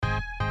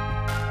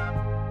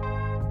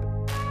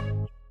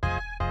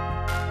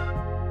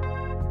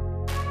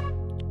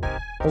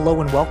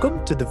Hello and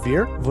welcome to the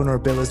Veer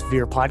Vulnerabilis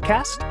Veer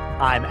podcast.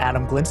 I'm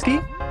Adam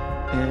Glinsky.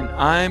 And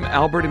I'm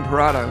Albert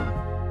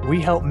Imperato. We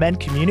help men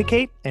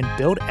communicate and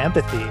build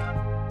empathy.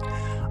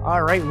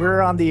 All right, we're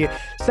on the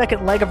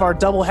second leg of our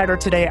doubleheader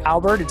today,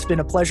 Albert. It's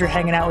been a pleasure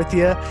hanging out with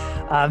you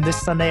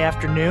this Sunday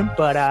afternoon.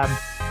 But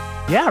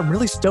yeah, I'm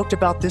really stoked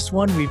about this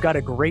one. We've got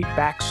a great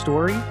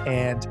backstory,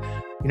 and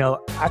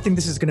I think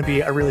this is going to be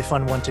a really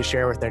fun one to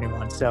share with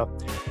anyone. So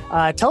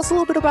tell us a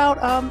little bit about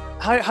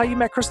how you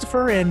met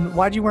Christopher and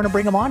why do you want to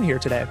bring him on here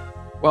today?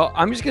 Well,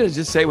 I'm just going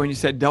to say when you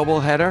said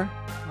doubleheader,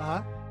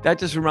 that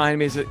just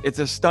reminded me, it's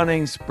a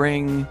stunning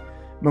spring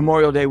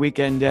Memorial Day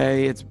weekend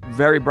day. It's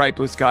very bright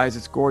blue skies.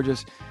 It's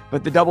gorgeous.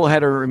 But the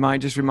doubleheader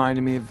just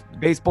reminded me of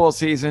baseball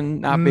season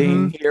not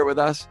being here with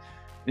us.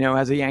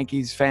 As a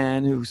Yankees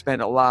fan who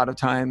spent a lot of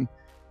time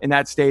in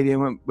that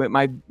stadium with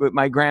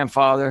my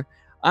grandfather.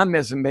 I'm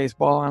missing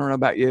baseball. I don't know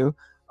about you.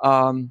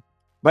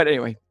 But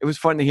anyway, it was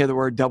fun to hear the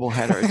word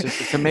doubleheader.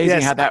 It's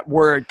amazing how that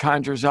word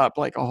conjures up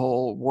like a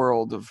whole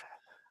world of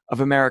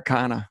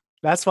Americana.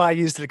 That's why I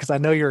used it, because I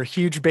know you're a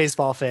huge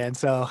baseball fan.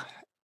 So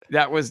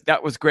that was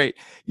great.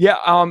 Yeah.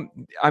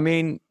 I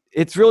mean,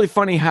 it's really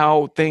funny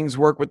how things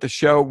work with the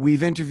show.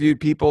 We've interviewed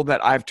people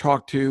that I've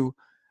talked to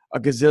a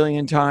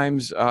gazillion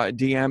times,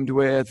 DM'd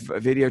with,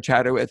 video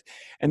chatted with.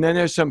 And then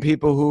there's some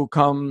people who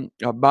come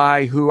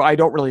by who I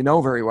don't really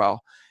know very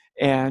well.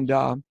 And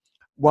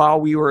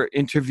while we were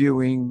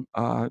interviewing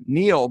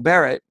Neil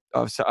Barrett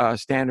of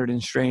Standard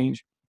and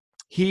Strange,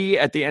 he,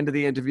 at the end of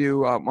the interview,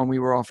 when we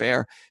were off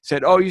air,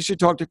 said, "Oh, you should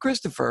talk to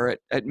Christopher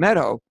at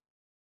Meadow,"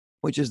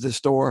 which is the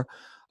store,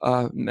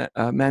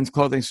 men's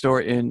clothing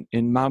store in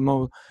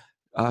Malmö,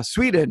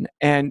 Sweden.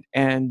 And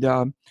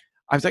I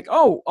was like,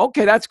 "Oh,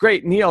 okay, that's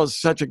great." Neil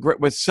is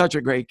was such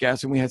a great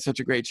guest, and we had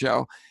such a great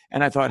show.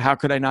 And I thought, how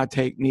could I not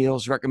take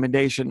Neil's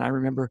recommendation? I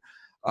remember,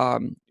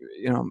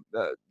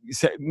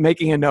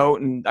 making a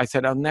note, and I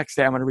said, next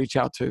day I'm going to reach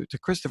out to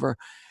Christopher.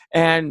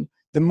 And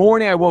the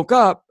morning I woke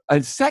up,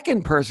 a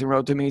second person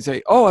wrote to me and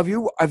say, "Oh, have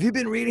you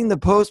been reading the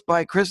post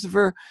by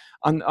Christopher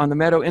on the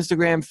Meadow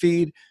Instagram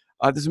feed?"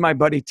 This is my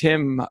buddy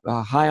Tim,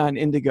 High on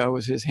Indigo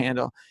was his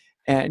handle.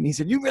 And he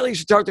said, "You really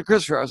should talk to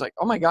Christopher." I was like,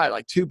 oh my God,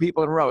 like two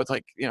people in a row. It's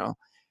like, it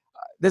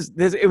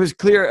was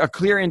a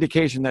clear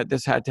indication that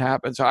this had to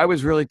happen. So I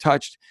was really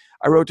touched.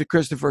 I wrote to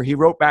Christopher. He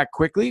wrote back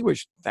quickly,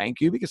 which thank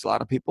you, because a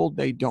lot of people,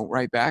 they don't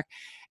write back.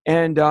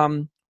 And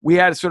we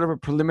had sort of a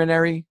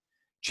preliminary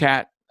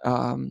chat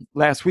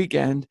last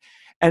weekend.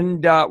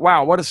 And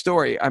wow, what a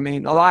story. I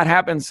mean, a lot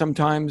happens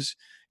sometimes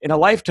in a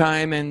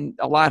lifetime, and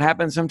a lot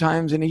happens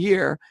sometimes in a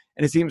year.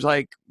 And it seems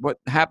like what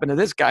happened to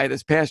this guy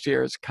this past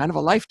year is kind of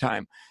a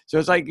lifetime. So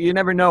it's like you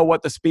never know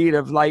what the speed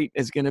of light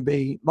is going to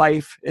be.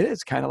 Life, it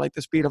is kind of like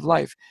the speed of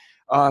life.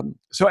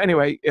 So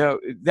anyway,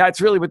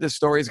 that's really what this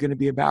story is going to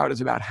be about, is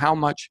about how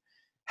much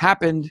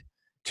happened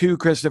to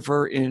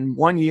Christopher in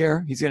 1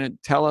 year. He's going to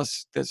tell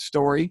us this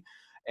story,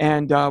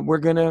 and we're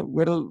going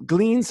to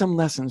glean some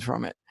lessons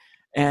from it.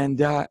 And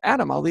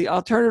Adam,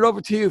 I'll turn it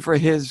over to you for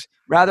his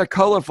rather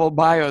colorful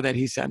bio that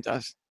he sent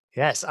us.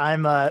 Yes,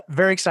 I'm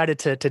very excited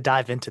to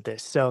dive into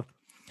this. So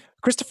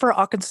Christopher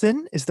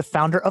Åkesson is the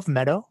founder of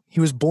Meadow. He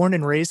was born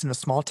and raised in a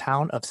small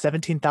town of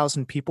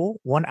 17,000 people,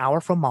 1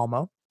 hour from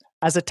Malmö.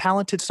 As a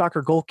talented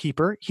soccer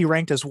goalkeeper, he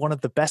ranked as one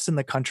of the best in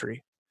the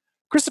country.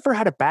 Christopher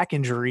had a back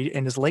injury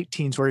in his late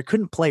teens where he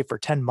couldn't play for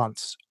 10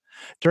 months.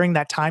 During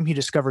that time, he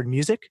discovered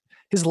music.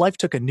 His life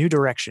took a new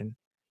direction.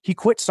 He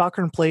quit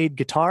soccer and played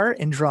guitar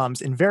and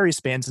drums in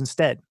various bands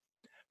instead.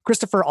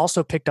 Christopher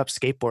also picked up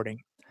skateboarding.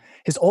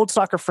 His old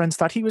soccer friends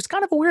thought he was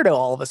kind of a weirdo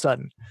all of a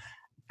sudden.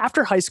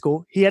 After high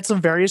school, he had some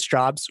various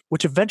jobs,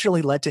 which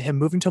eventually led to him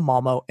moving to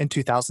Malmö in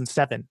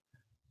 2007.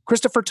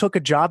 Christopher took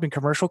a job in a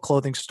commercial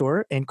clothing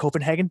store in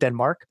Copenhagen,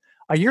 Denmark.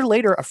 A year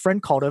later, a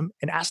friend called him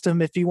and asked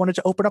him if he wanted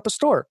to open up a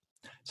store,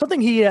 something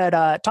he had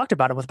talked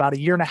about him with about a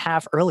year and a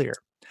half earlier.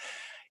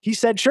 He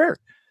said, sure.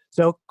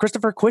 So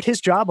Christopher quit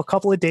his job a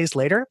couple of days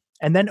later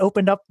and then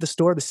opened up the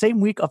store the same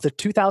week of the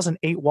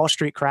 2008 Wall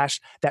Street crash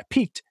that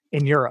peaked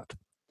in Europe.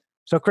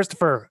 So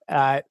Christopher,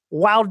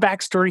 wild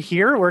backstory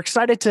here. We're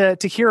excited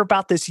to hear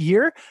about this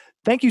year.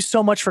 Thank you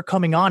so much for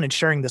coming on and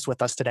sharing this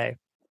with us today.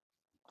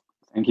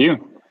 Thank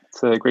you.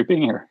 It's great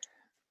being here.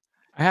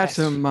 I had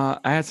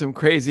some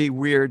crazy,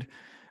 weird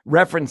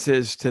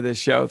references to this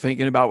show,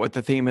 thinking about what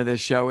the theme of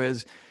this show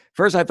is.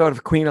 First, I thought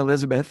of Queen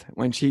Elizabeth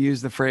when she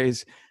used the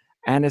phrase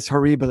 "annus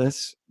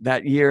horribilis,"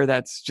 that year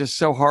that's just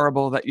so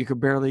horrible that you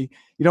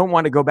don't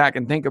want to go back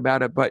and think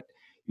about it. But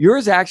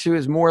yours actually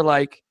is more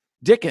like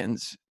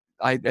Dickens.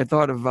 I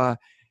thought of,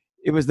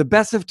 it was the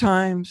best of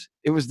times,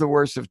 it was the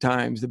worst of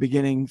times,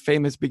 the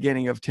famous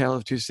beginning of Tale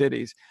of Two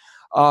Cities.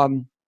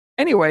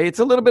 Anyway, it's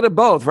a little bit of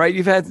both, right?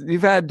 You've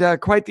had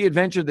quite the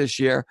adventure this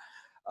year.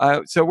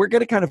 So we're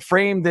going to kind of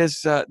frame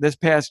this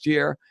past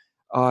year.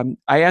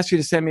 I asked you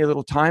to send me a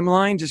little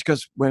timeline, just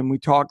because when we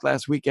talked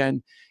last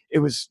weekend, it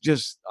was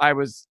just, I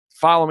was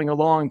following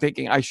along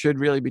thinking I should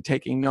really be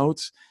taking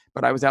notes,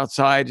 but I was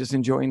outside just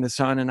enjoying the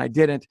sun and I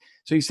didn't.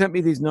 So you sent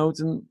me these notes,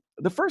 and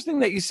the first thing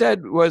that you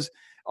said was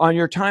on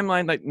your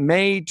timeline, like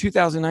May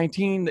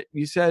 2019, that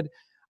you said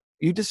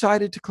you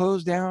decided to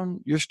close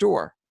down your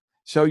store.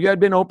 So you had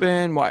been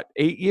open, what,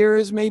 8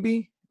 years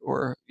maybe?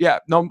 Or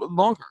no,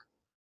 longer.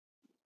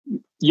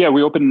 Yeah,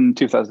 we opened in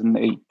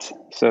 2008.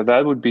 So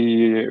that would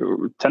be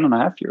 10 and a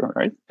half years,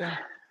 right? Yeah.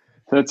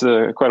 That's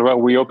quite a while.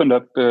 We opened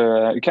up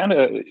kind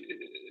of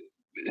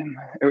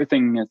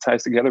everything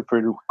ties together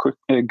pretty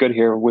good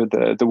here with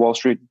the Wall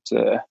Street,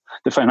 the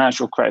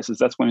financial crisis.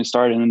 That's when we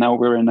started, and now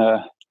we're in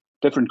a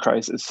different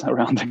crisis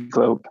around the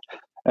globe.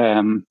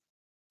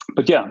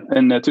 But yeah,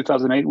 in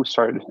 2008 we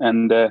started,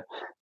 and 10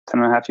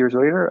 and a half years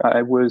later,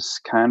 I was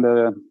kind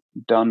of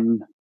done,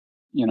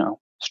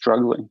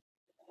 struggling,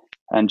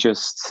 and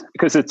just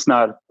because it's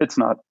not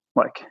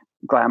like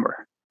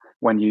glamour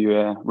when you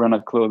run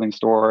a clothing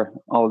store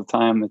all the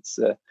time. It's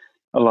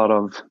a lot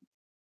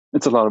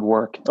of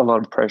work, a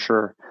lot of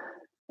pressure,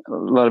 a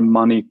lot of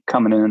money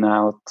coming in and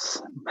out,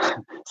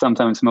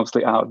 sometimes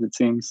mostly out, it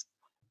seems.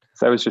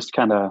 So I was just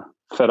kind of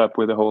fed up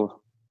with the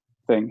whole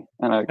thing,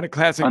 and I kind of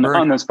classic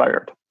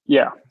uninspired.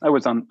 Yeah, I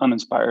was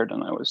uninspired,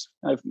 and I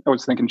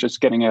was thinking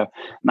just getting a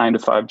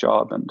 9-to-5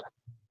 job and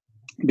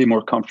be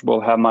more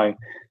comfortable, have my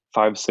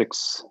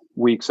 5-6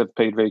 weeks of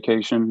paid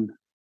vacation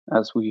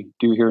as we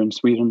do here in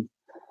Sweden,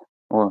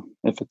 or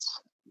if it's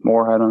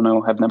more, I don't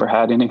know. I've never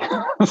had any.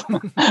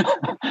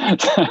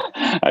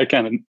 I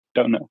kind of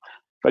don't know.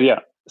 But yeah,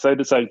 so I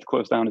decided to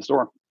close down the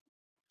store.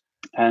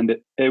 And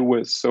it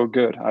was so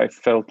good. I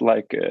felt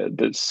like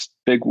this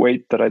big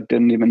weight that I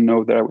didn't even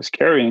know that I was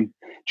carrying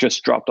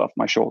just dropped off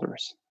my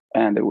shoulders.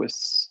 And it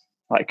was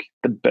like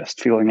the best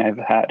feeling I've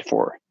had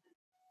for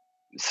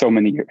so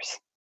many years.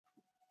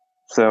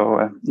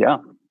 So, yeah.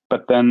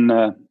 But then,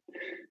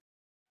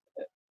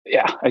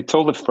 I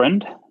told a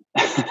friend.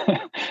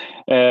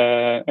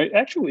 I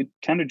actually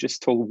kind of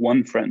just told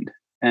one friend,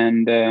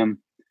 and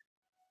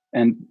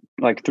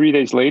like 3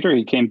 days later,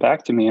 he came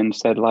back to me and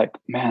said, like,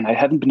 "Man, I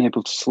haven't been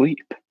able to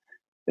sleep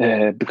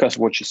because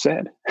of what you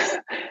said."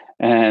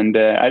 And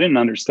I didn't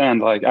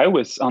understand. Like, I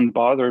was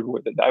unbothered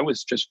with it. I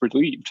was just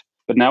relieved.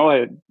 But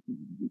now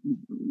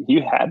he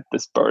had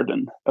this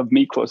burden of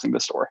me closing the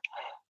store.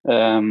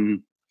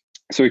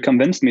 So he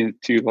convinced me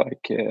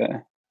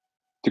to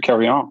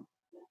carry on,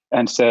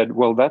 and said,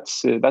 "Well,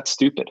 that's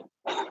stupid.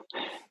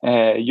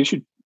 You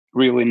should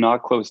really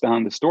not close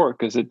down the store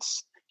because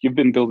you've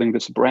been building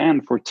this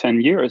brand for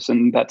 10 years,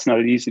 and that's not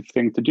an easy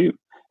thing to do.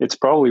 It's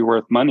probably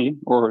worth money,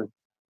 or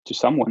to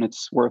someone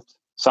it's worth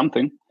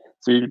something.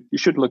 So you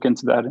should look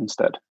into that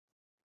instead."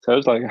 So I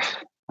was like,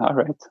 all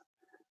right.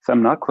 So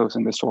I'm not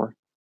closing the store.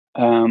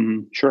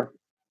 Sure,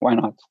 why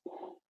not?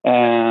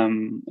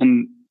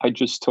 And I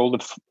just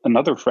told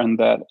another friend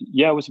that,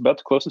 I was about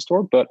to close the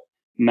store, but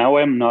now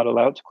I'm not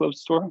allowed to close the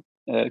store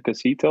because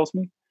he tells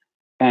me.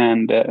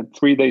 And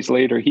 3 days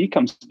later, he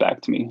comes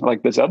back to me,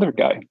 like this other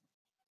guy,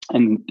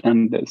 and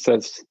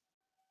says,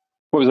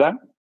 "What was that?"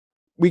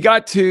 We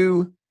got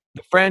to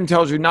the friend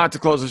tells you not to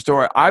close the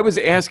store. I was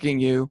asking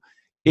you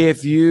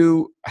if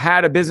you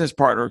had a business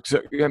partner.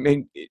 So, I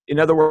mean, in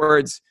other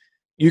words,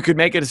 you could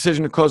make a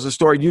decision to close the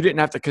store. You didn't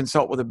have to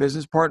consult with a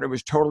business partner. It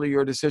was totally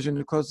your decision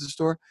to close the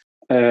store.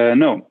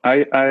 No,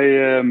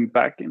 I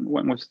back in,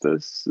 when was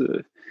this?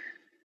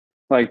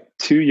 Like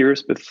 2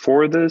 years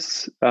before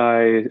this,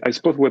 I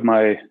spoke with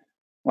my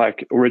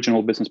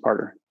original business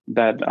partner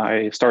that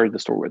I started the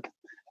store with,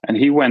 and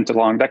he went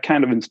along. That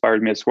kind of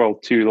inspired me as well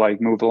to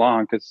move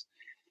along, because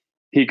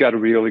he got a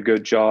really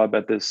good job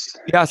at this.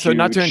 Yeah. So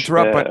not to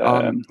interrupt,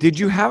 but did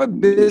you have a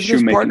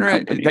business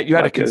partner that you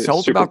had to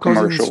consult about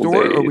closing the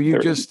store, or were you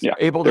just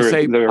able to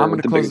say, "I'm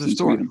going to close the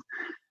store"?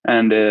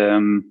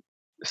 And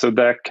so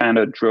that kind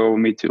of drove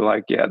me to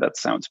that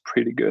sounds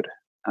pretty good.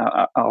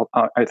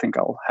 I think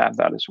I'll have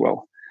that as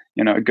well.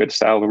 A good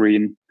salary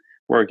and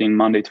working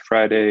Monday to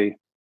Friday,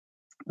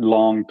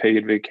 long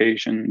paid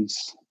vacations.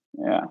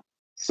 Yeah.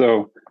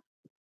 So,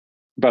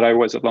 but I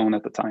was alone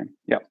at the time.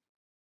 Yeah.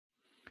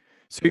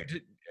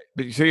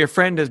 So your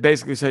friend has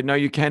basically said, "No,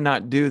 you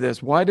cannot do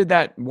this." Why did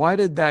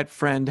that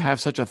friend have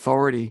such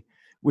authority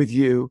with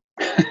you?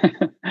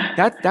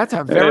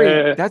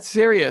 That's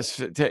serious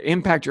to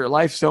impact your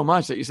life so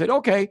much that you said,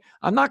 "Okay,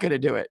 I'm not going to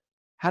do it."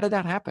 How did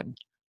that happen?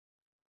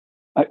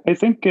 I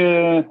think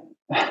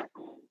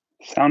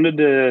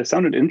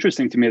sounded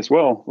interesting to me as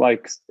well.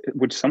 Like,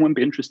 would someone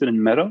be interested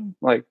in Meadow?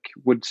 Like,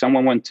 would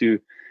someone want to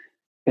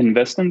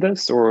invest in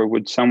this, or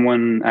would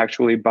someone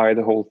actually buy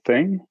the whole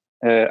thing?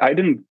 I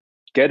didn't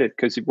get it,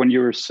 because when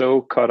you're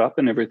so caught up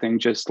in everything,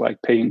 just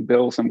like paying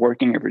bills and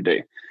working every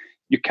day,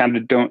 you kind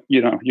of don't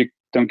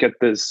get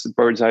this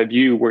bird's eye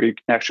view where you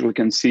actually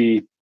can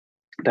see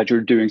that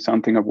you're doing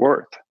something of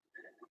worth,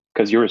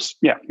 because you're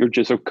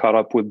just so caught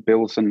up with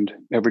bills and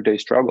everyday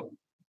struggle.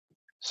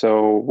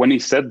 So when he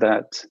said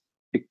that,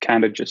 it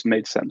kind of just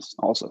made sense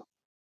also.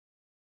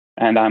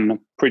 And I'm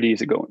pretty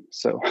easygoing,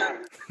 so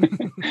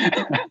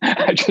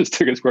I just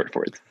took his word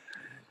for it.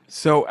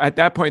 So at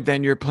that point,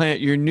 then your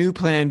new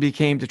plan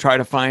became to try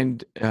to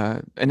find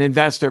an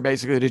investor,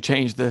 basically to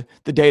change the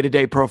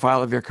day-to-day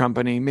profile of your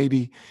company,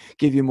 maybe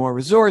give you more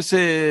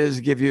resources,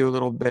 give you a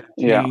little bit of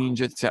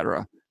change,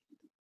 etc.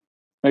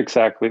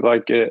 Exactly.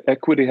 Like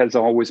equity has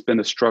always been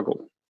a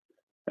struggle.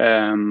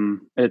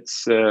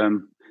 It's that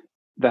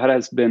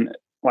has been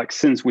like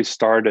since we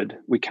started,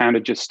 we kind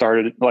of just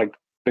started like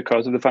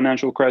because of the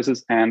financial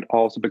crisis and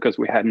also because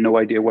we had no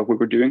idea what we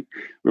were doing.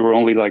 We were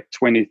only like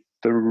 23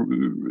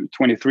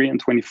 and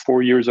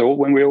 24 years old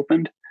when we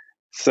opened.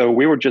 So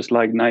we were just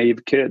like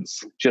naive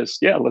kids,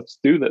 just, yeah, let's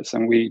do this.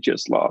 And we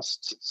just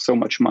lost so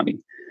much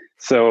money.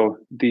 So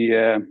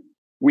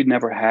we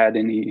never had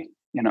any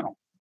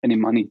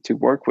money to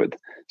work with.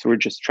 So we're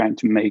just trying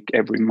to make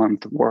every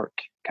month work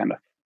kind of.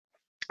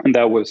 And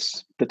that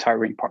was the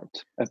tiring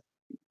part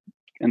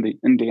in the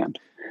end.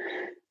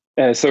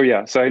 So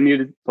I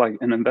needed like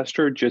an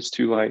investor just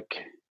to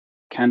like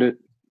kind of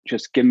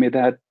just give me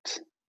that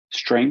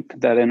strength,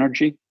 that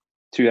energy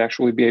to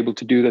actually be able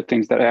to do the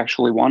things that I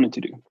actually wanted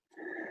to do.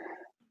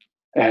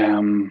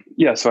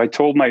 So I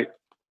told my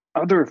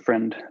other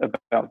friend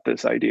about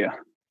this idea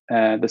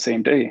the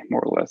same day,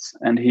 more or less,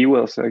 and he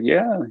was like,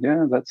 "Yeah,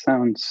 that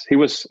sounds."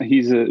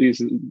 He's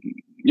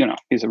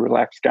a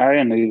relaxed guy,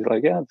 and he's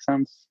like, "Yeah, it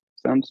sounds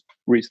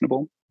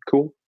reasonable,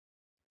 cool.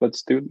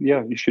 Let's do.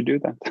 Yeah, you should do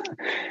that."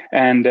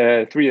 And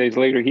 3 days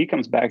later, he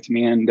comes back to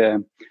me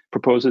and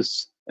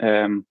proposes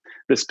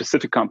this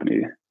specific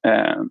company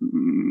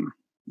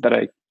that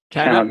I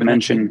cannot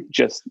mention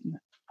just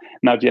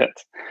not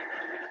yet.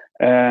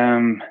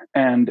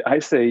 And I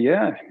say,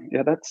 yeah,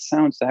 that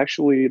sounds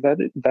actually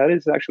that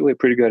is actually a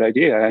pretty good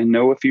idea. I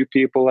know a few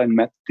people. I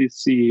met the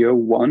CEO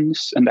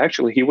once, and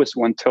actually he was the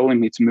one telling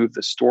me to move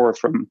the store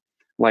from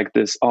like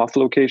this off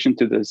location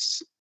to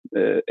this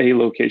A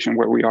location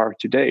where we are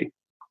today.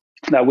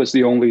 That was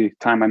the only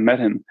time I met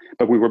him,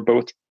 but we were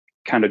both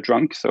kind of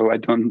drunk, so I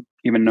don't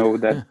even know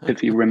that if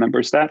he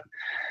remembers that.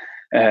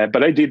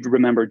 But I did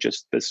remember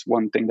just this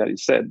one thing that he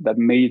said that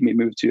made me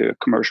move to a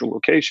commercial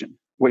location,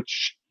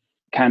 which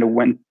kind of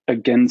went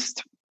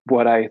against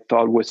what I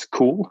thought was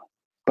cool.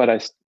 But I,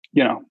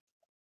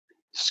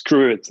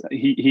 screw it.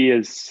 He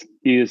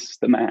is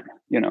the man,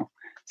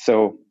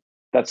 So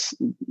that's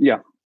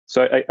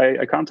So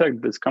I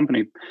contacted this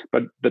company,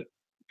 but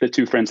the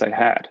two friends I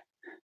had.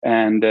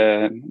 And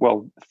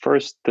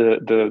first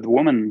the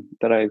woman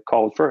that I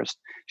called first,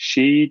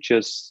 she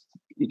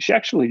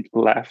actually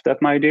laughed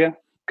at my idea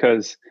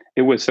because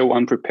it was so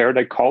unprepared.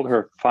 I called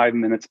her 5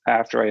 minutes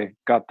after I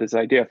got this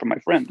idea from my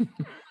friend.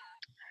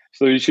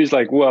 So she's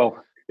like,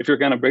 "Well, if you're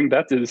going to bring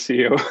that to the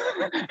CEO,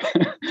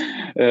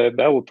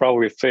 that will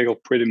probably fail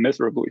pretty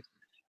miserably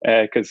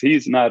because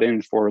he's not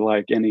in for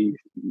like any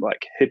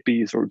like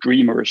hippies or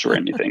dreamers or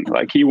anything.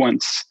 Like he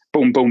wants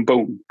boom, boom,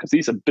 boom because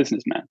he's a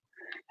businessman."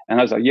 And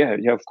I was like, yeah,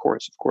 of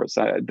course.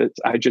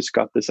 I just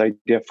got this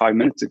idea 5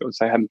 minutes ago,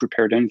 so I haven't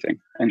prepared anything.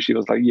 And she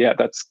was like, yeah,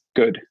 that's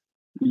good.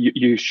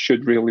 You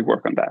should really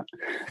work on that.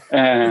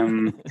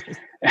 And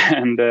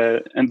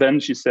then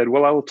she said,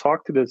 well, I will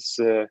talk to this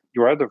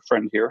your other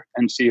friend here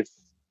and see if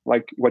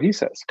like what he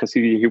says, because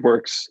he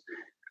works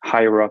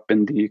higher up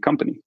in the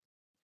company.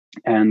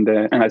 And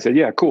I said,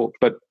 yeah, cool,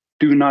 but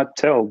do not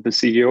tell the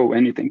CEO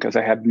anything because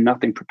I have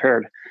nothing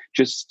prepared.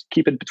 Just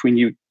keep it between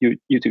you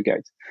two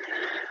guys.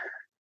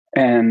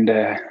 And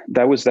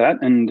that was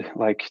that. And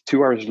like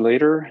 2 hours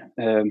later,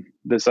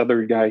 this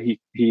other guy,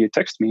 he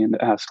texted me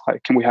and asked,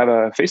 like, can we have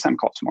a FaceTime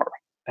call tomorrow?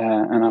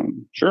 And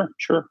I'm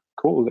sure,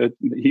 cool.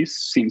 He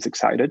seems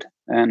excited.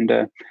 And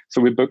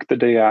so we booked the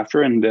day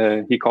after, and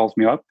he calls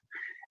me up,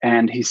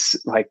 and he's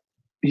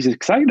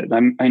excited.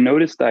 I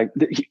noticed that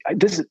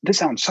this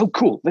sounds so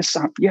cool. This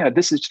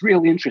is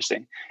really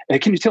interesting.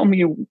 Can you tell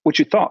me what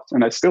you thought?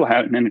 And I still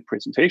hadn't any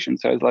presentation,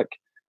 so I was like,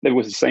 it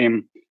was the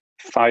same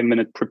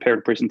 5-minute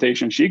prepared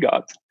presentation she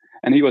got.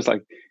 And he was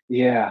like,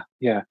 yeah.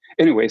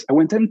 Anyways, I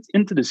went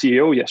into the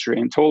CEO yesterday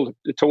and told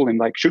him,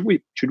 like, should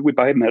we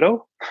buy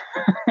Meadow?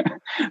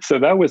 So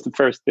that was the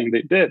first thing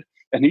they did.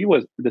 And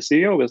the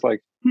CEO was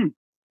like,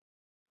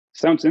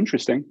 sounds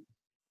interesting.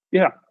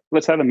 Yeah,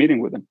 let's have a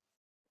meeting with him.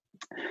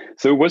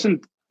 So it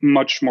wasn't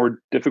much more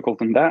difficult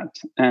than that.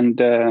 And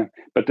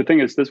but the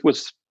thing is, this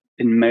was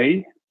in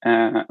May,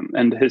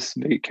 and his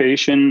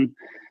vacation.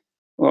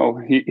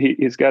 Well,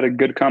 he's got a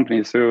good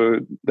company, so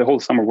the whole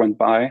summer went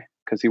by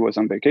because he was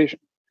on vacation.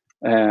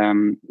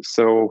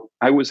 So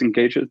I was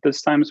engaged at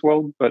this time as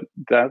well, but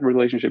that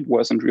relationship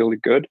wasn't really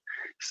good.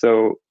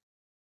 So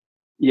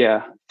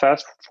yeah,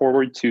 fast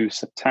forward to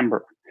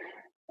September,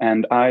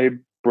 and I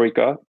break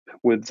up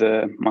with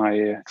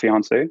my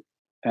fiance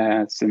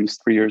since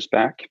 3 years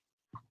back.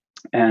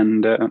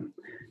 And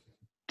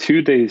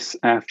 2 days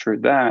after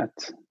that,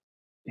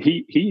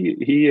 he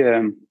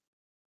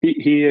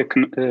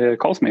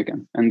calls me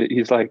again, and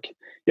he's like,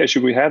 yeah,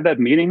 should we have that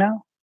meeting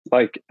now?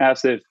 Like,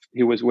 as if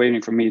he was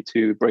waiting for me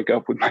to break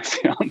up with my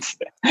fiance.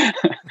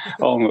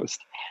 Almost.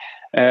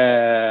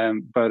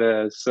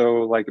 But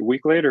so like a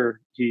week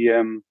later, he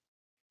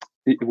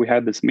we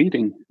had this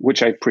meeting,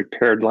 which I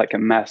prepared like a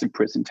massive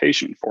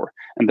presentation for,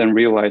 and then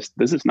realized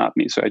this is not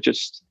me. So I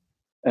just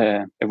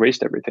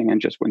erased everything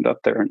and just went up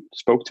there and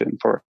spoke to him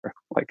for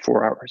like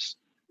 4 hours.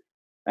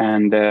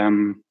 And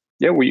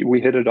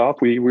we hit it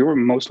off. We were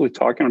mostly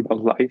talking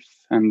about life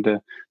and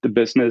the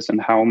business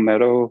and how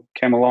Meadow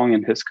came along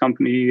and his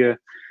company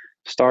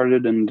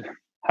started and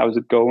how's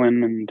it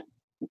going, and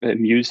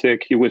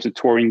music. He was a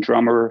touring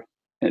drummer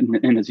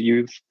in his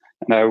youth,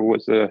 and I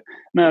was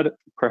not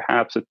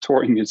perhaps a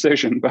touring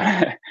musician, but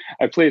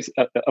I played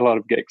a lot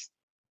of gigs.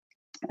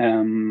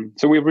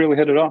 So we really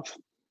hit it off,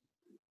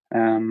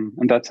 and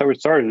that's how it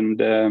started.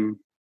 And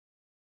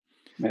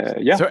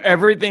So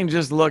everything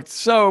just looked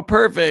so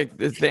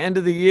perfect. It's the end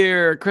of the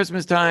year,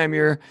 Christmas time.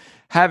 You're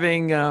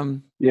having,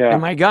 oh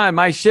my God,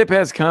 my ship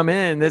has come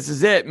in. This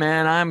is it,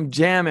 man. I'm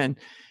jamming.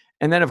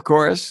 And then, of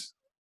course,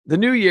 the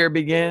new year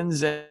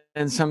begins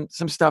and some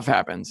stuff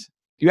happens.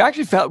 You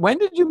actually when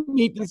did you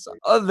meet this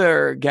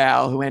other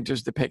gal who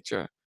enters the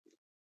picture?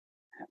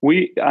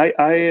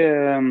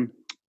 I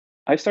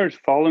started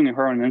following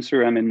her on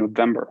Instagram in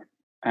November,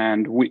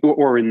 and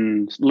or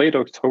in late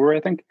October,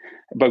 I think.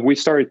 But we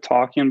started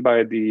talking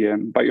by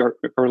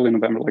early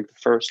November, like the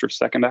 1st or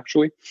 2nd,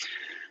 actually,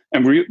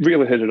 and we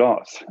really hit it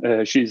off.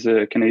 She's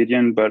a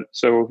Canadian, but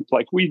so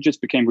like we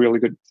just became really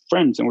good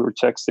friends, and we were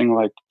texting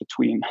like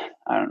between,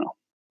 I don't know,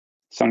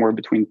 somewhere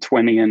between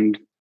 20 and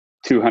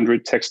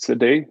 200 texts a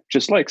day,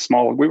 just like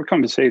small. We were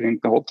conversating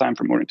the whole time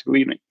from morning to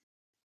evening,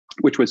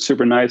 which was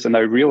super nice. And I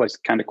realized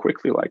kind of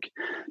quickly, like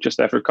just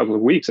after a couple of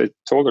weeks, I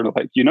told her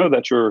like, you know,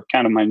 that you're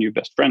kind of my new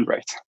best friend,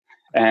 right?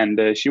 And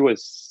she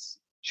was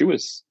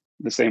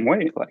the same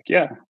way. Like,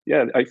 yeah,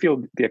 I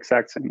feel the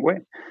exact same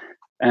way.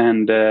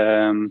 And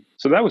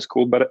so that was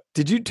cool. But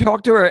did you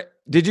talk to her?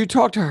 Did you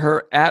talk to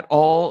her at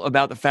all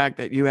about the fact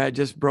that you had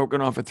just broken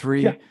off a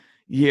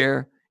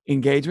 3-year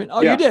engagement?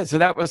 Oh, you did. So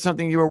that was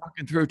something you were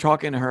working through,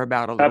 talking to her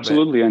about a little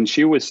Absolutely. bit. And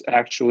she was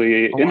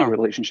actually in a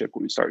relationship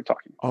when we started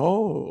talking.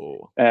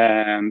 Oh.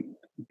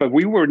 But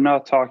we were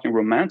not talking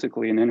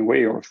romantically in any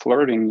way or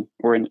flirting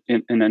or in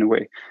any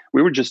way.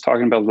 We were just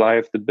talking about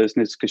life, the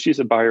business, because she's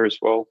a buyer as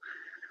well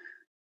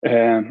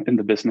in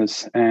the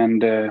business.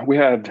 And we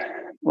have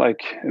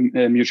like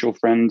mutual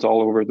friends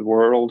all over the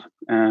world,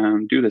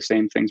 do the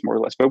same things more or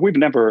less, but we've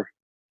never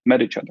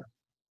met each other.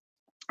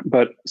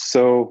 But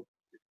so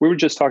we were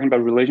just talking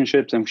about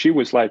relationships, and she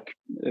was like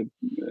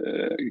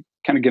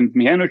kind of giving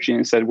me energy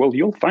and said, well,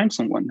 you'll find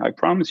someone, I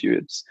promise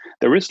you.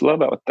 There is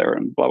love out there,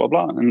 and blah blah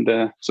blah.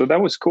 And so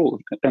that was cool.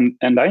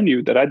 And I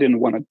knew that I didn't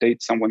want to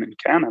date someone in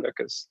Canada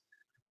because,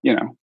 you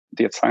know,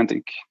 the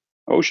Atlantic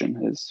Ocean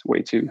is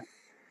way too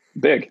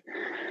big.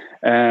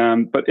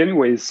 But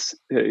anyways,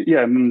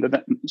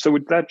 so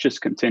that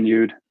just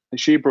continued.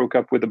 She broke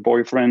up with a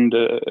boyfriend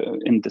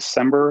in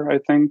December, I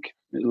think,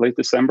 late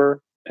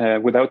December,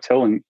 without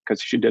telling,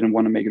 because she didn't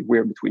want to make it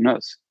weird between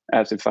us,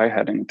 as if I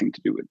had anything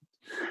to do with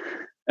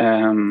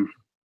it.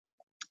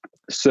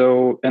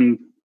 So, and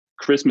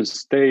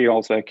Christmas Day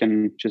also, I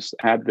can just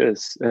add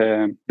this.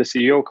 The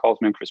CEO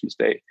calls me on Christmas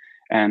Day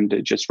and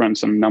just runs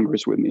some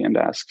numbers with me and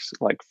asks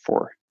like,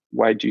 for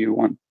why do you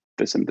want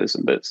this and this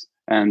and this?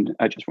 And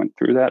I just went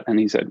through that, and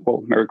he said,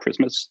 well, Merry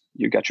Christmas,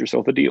 you got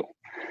yourself a deal.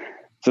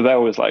 So that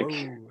was like,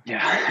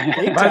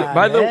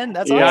 by the way,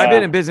 that's awesome. I've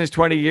been in business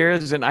 20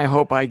 years, and I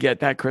hope I get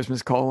that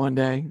Christmas call one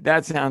day.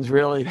 That sounds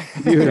really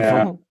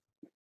beautiful.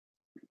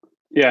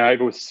 Yeah, I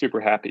was super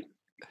happy.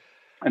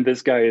 And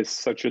this guy is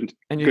such a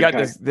and you got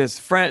guy.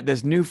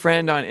 this new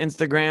friend on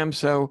Instagram,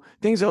 so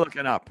things are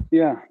looking up.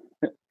 Yeah,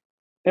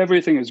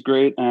 everything is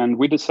great, and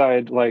we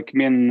decide, like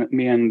me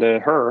and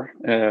her,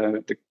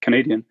 the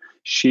Canadian.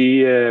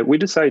 We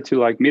decided to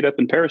like meet up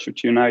in Paris for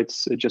 2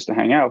 nights just to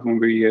hang out,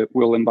 and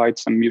we'll invite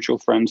some mutual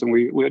friends, and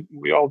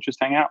we all just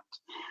hang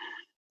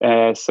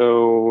out.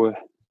 So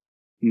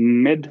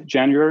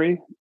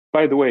mid-January.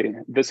 By the way,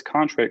 this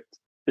contract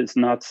is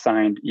not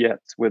signed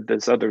yet with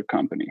this other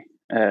company,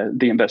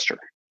 the investor.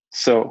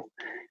 So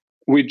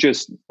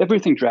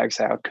everything drags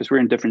out because we're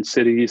in different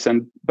cities,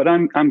 but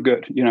I'm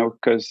good, you know,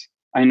 because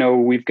I know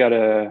we've got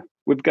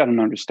an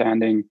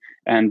understanding,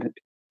 and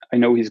I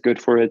know he's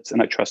good for it, and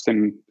I trust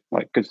him,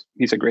 like, because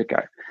he's a great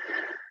guy.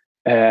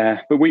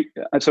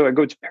 So I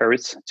go to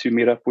Paris to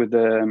meet up with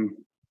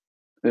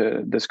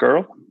this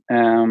girl,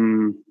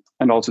 and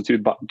also to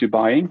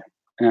Dubai,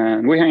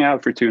 and we hang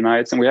out for 2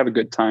 nights, and we have a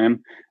good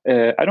time.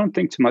 I don't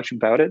think too much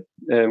about it.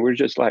 We're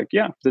just like,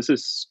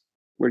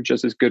 we're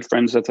just as good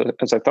friends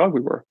as I thought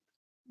we were.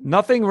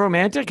 Nothing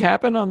romantic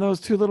happened on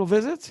those 2 little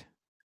visits?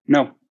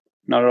 No,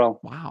 not at all.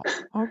 Wow.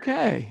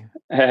 Okay.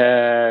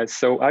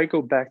 So I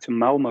go back to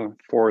Malmo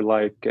for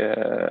like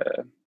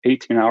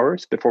 18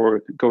 hours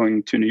before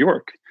going to New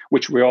York,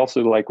 which we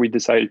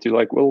decided to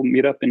like, we'll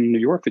meet up in New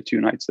York for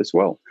 2 nights as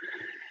well.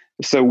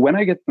 So when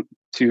I get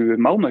to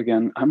Malmo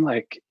again, I'm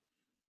like,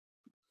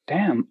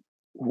 damn,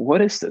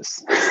 what is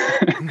this?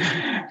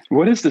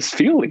 What is this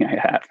feeling I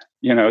have?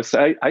 You know,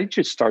 so I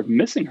just start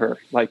missing her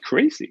like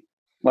crazy.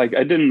 Like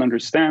I didn't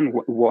understand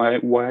why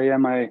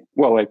am I?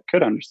 Well, I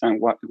could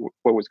understand what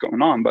was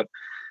going on, but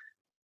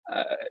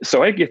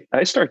so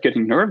I start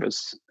getting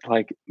nervous.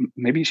 Like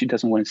maybe she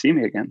doesn't want to see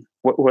me again.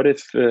 What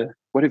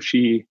if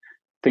she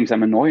thinks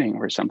I'm annoying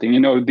or something?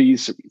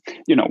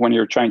 When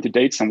you're trying to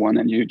date someone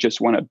and you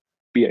just want to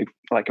be a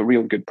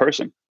real good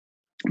person,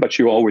 but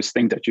you always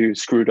think that you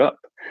screwed up.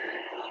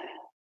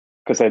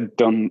 Because I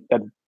don't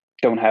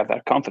have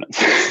that confidence.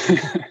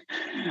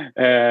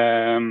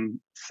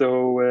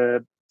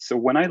 So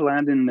when I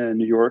land in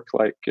New York,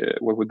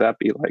 what would that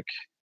be, like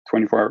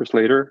 24 hours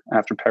later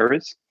after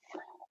Paris?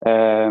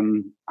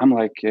 I'm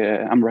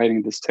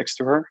writing this text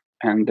to her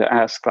and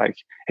ask like,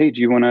 hey, do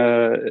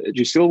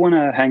you still want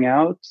to hang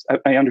out?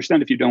 I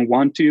understand if you don't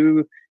want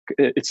to,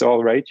 it's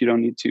all right. You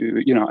don't need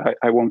to,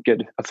 I won't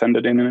get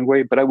offended in any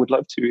way, but I would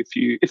love to if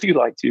you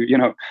like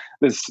to,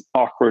 this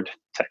awkward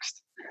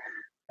text.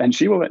 And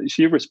she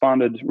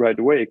responded right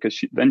away, because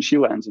she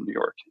lands in New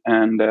York,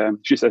 and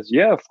she says,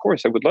 yeah, of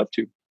course, I would love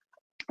to.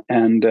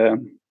 And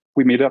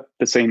we meet up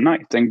the same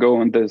night and go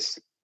on this,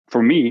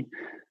 for me,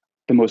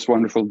 the most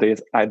wonderful date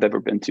I'd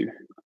ever been to,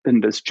 in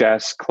this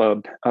jazz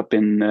club up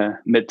in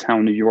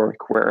Midtown New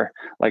York, where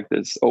like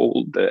this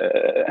old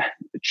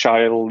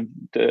child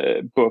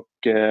book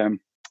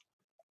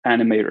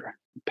animator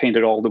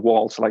painted all the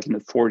walls like in the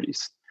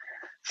 40s.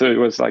 So it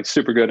was like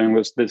super good, and it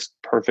was this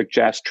perfect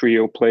jazz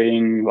trio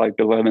playing like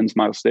Bill Evans,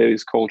 Miles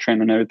Davis, Coltrane,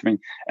 and everything.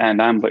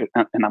 And I'm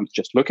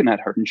just looking at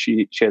her, and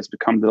she has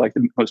become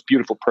the most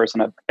beautiful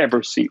person I've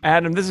ever seen.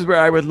 Adam, this is where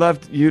I would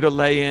love you to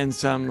lay in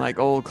some like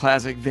old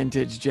classic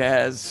vintage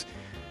jazz,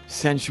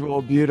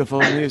 sensual, beautiful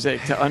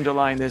music to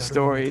underline this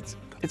story.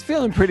 It's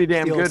feeling pretty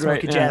damn good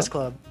right now. Jazz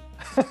club.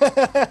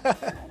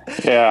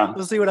 Yeah,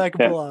 we'll see what I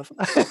can pull off.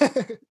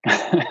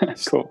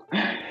 Cool.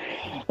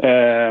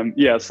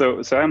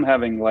 So I'm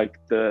having like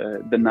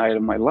the night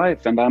of my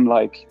life, and I'm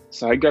like,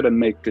 so I gotta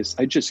make this.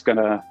 I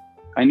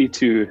need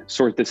to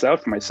sort this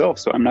out for myself,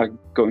 so I'm not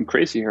going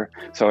crazy here.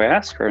 So I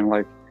asked her, and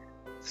like,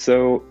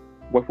 so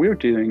what we're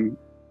doing,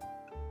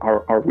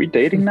 are we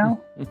dating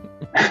now?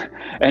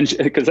 And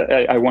because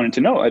I wanted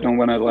to know, I don't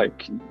want to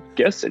like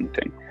guess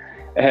anything.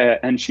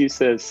 And she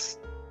says,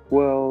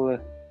 well,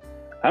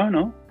 I don't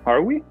know,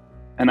 are we?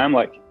 And I'm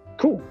like,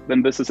 cool,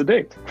 then this is a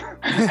date.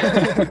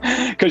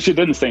 Because she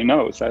didn't say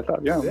no, so I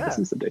thought, yeah. This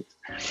is a date.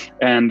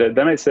 And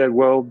then I said,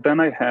 well, then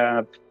I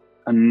have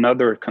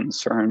another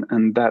concern,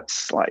 and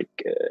that's like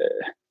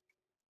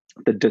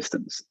the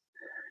distance.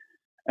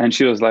 And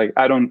she was like,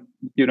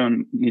 you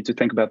don't need to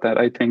think about that.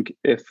 I think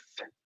if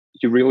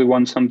you really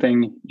want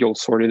something, you'll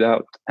sort it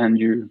out, and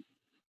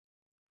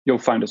you'll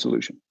find a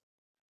solution.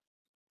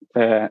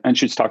 And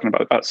she's talking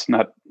about us,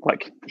 not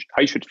like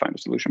I should find a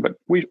solution, but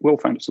we will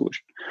find a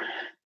solution.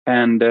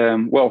 And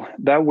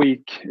that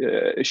week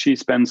she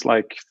spends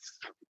like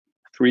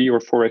 3 or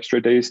 4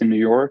 extra days in New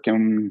York,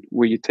 and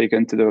we take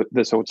into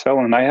this hotel,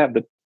 and I have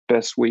the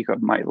best week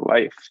of my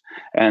life.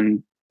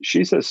 And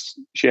she says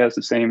she has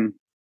the same,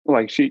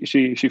 like she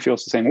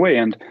feels the same way,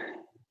 and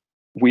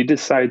we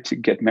decide to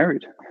get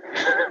married.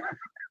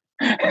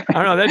 I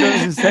don't know. That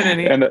doesn't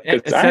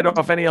set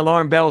off any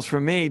alarm bells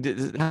for me.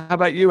 How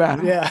about you,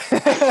 Adam? Yeah.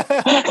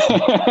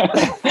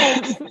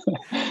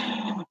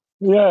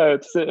 Yeah,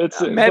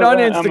 it's met on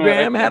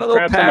Instagram, had a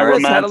little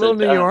Paris, had a little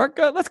New York.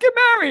 Let's get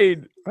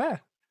married. Yeah.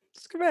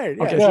 Let's get married.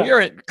 Yeah. Okay, so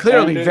you're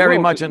clearly very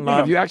much in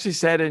love. You actually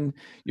said in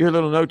your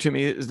little note to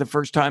me, it is the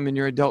first time in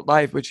your adult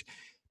life, which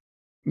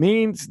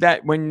means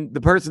that when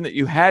the person that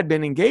you had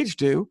been engaged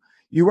to,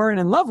 you weren't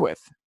in love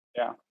with.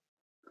 Yeah.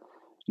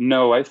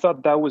 No, I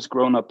thought that was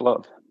grown-up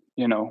love,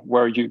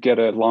 where you get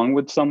along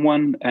with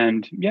someone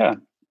and yeah,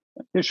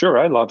 sure,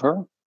 I love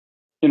her,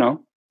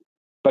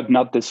 but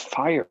not this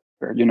fire.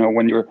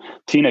 When you're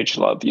teenage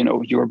love,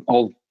 you're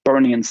all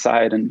burning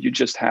inside and you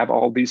just have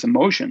all these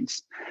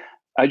emotions.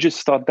 I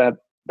just thought that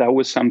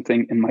was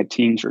something in my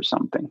teens or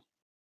something.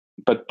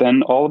 But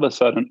then all of a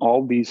sudden,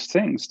 all these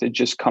things, they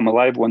just come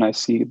alive when I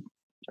see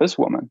this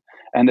woman.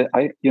 And it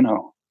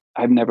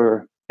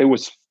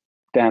was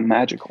damn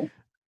magical.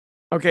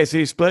 Okay, so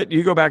you split,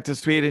 you go back to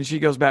Sweden, she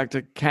goes back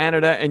to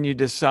Canada, and you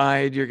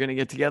decide you're going to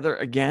get together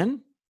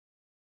again?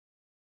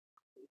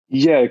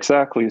 Yeah,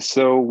 exactly.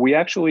 So we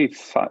actually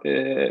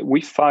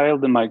we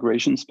filed the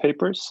migrations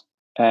papers.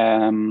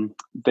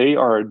 They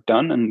are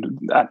done, and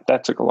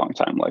that took a long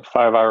time, like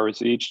 5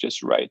 hours each,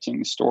 just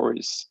writing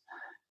stories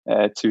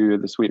to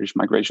the Swedish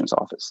Migrations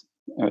Office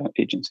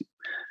agency.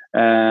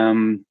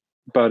 And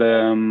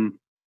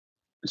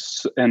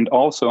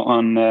also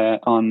and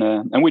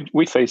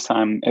we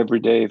FaceTime every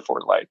day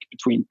for like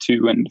between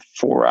 2 and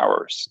 4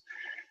 hours.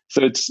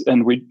 So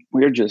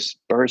we're just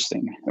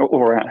bursting.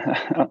 Or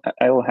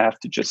I'll have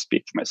to just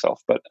speak for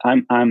myself, but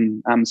I'm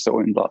so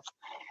in love.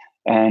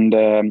 And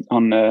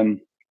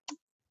on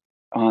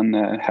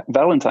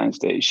Valentine's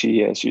Day,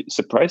 she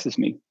surprises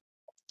me,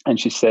 and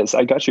she says,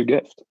 "I got you a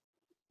gift."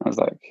 I was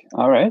like,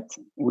 "All right,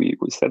 we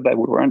said that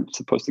we weren't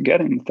supposed to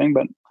get anything,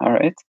 but all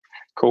right,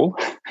 cool."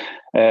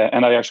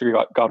 And I actually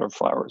got her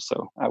flowers,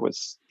 so I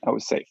was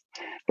safe.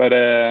 But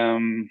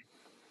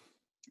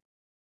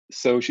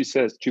so she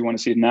says, "Do you want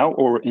to see it now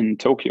or in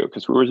Tokyo?"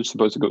 Because we were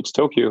supposed to go to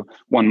Tokyo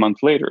 1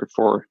 month later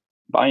for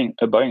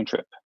a buying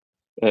trip.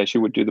 She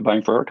would do the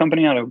buying for her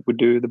company, and I would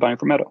do the buying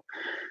for Meadow.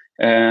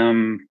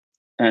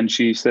 And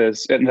she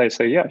says, and I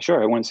say, yeah,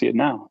 sure, I want to see it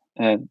now.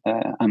 And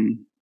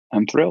I'm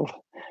thrilled.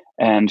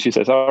 And she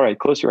says, all right,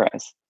 close your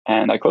eyes.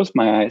 And I closed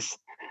my eyes,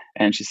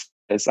 and she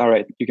says, all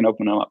right, you can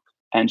open them up.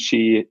 And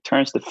she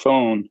turns the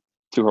phone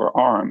to her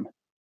arm,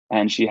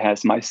 and she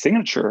has my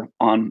signature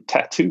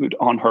tattooed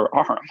on her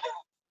arm.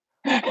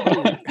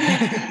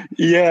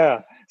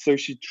 Yeah. So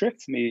she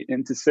tricked me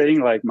into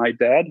saying, like, my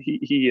dad,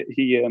 he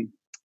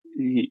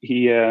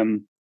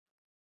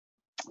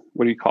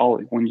what do you call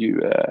it when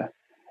you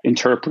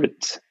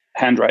interpret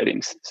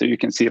handwritings, so you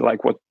can see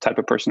like what type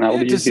of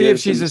personality to see if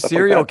she's a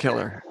serial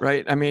killer,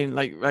 right? I mean,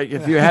 like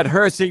if you had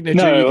her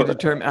signature, you could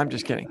determine. I'm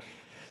just kidding.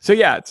 So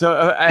yeah, so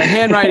a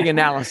handwriting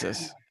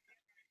analysis.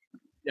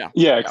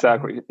 Yeah,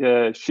 exactly.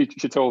 She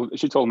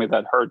told me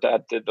that her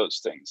dad did those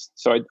things.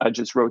 So I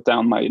just wrote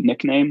down my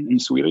nickname in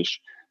Swedish,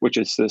 which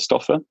is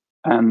Stoffe,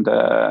 and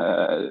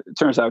it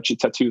turns out she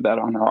tattooed that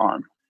on her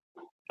arm.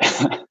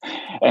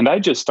 And I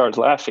just started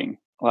laughing,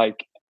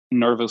 like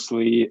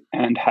nervously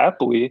and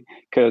happily,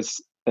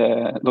 because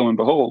lo and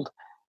behold,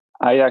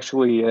 I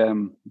actually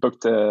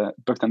booked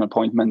an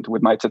appointment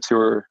with my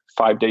tattooer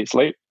 5 days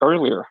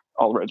earlier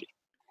already.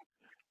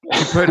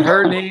 You put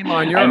her name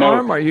on your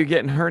arm? Are you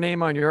getting her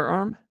name on your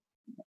arm?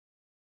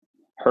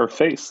 Her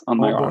face on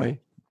my arm. Boy.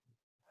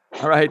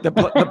 All right, the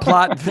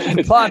plot.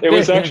 It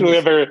was actually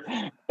a very.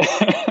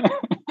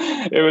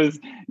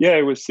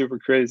 It was super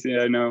crazy.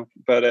 I know,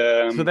 but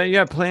so then you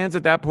have plans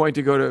at that point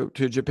to go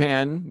to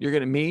Japan. You're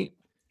gonna meet.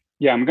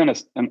 Yeah, I'm gonna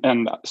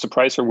and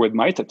surprise her with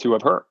my tattoo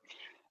of her.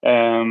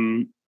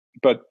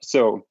 But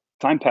so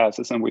time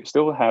passes, and we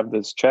still have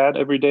this chat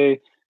every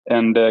day.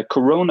 And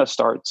COVID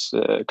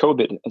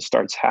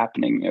starts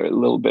happening a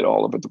little bit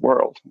all over the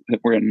world.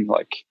 We're in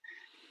like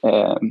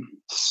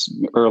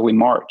early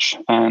March,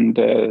 and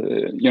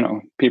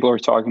people are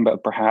talking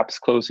about perhaps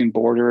closing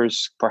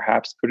borders,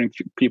 perhaps putting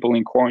people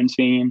in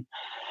quarantine,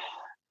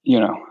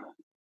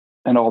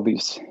 and all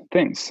these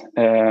things.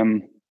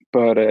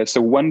 But so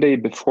one day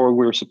before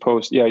we were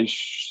supposed,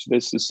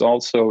 this is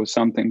also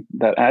something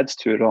that adds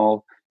to it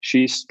all.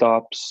 She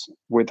stops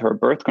with her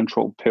birth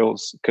control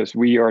pills because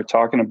we are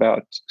talking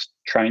about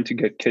trying to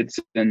get kids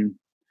in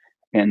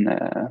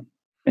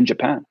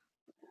Japan,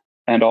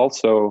 and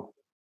also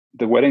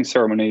the wedding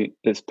ceremony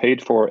is paid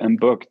for and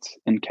booked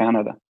in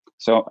Canada.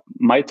 So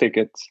my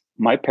tickets,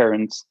 my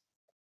parents,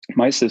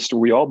 my sister,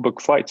 we all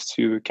book flights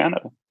to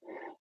Canada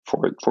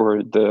for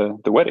the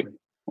wedding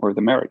or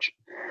the marriage.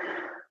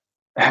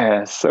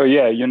 So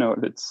yeah,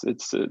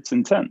 it's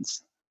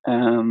intense.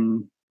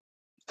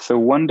 So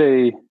one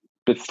day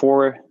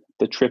before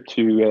the trip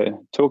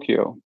to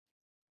Tokyo,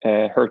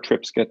 her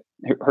trip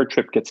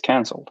gets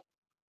canceled,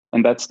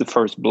 and that's the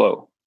first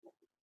blow.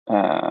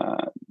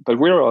 But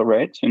we're all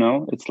right,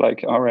 it's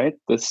like, all right,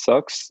 this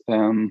sucks.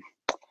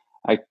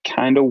 I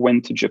kind of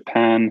went to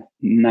Japan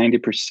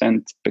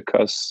 90%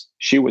 because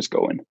she was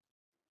going,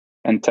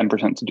 and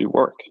 10% to do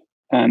work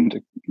and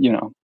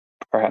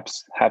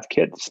perhaps have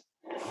kids.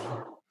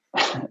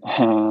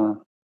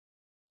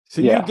 So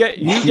you get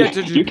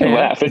to Japan. You can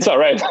laugh. It's all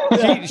right.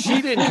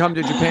 She didn't come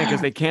to Japan because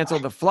they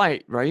canceled the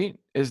flight, right?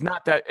 It's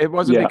not that it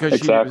wasn't because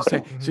exactly. She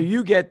was saying. So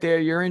you get there,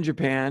 you're in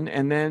Japan,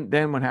 and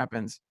then what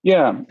happens?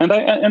 Yeah, and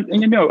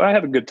I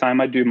have a good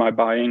time. I do my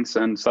buyings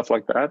and stuff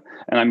like that,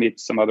 and I meet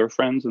some other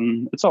friends,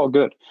 and it's all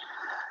good.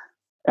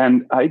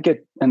 And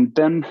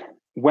then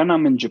when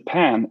I'm in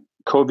Japan,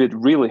 COVID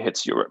really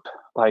hits Europe,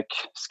 like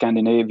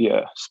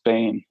Scandinavia,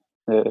 Spain,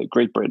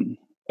 Great Britain,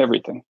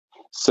 everything.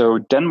 So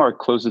Denmark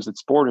closes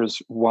its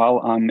borders while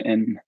I'm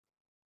in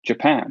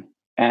Japan,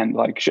 and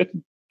like shit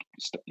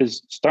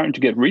is starting to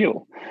get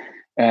real.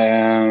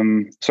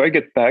 So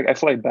I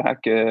fly back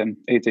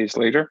 8 days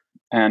later,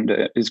 and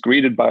is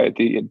greeted by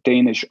the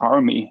Danish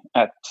army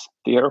at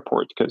the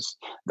airport, because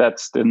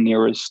that's the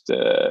nearest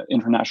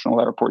international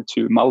airport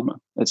to Malmö.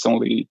 It's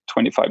only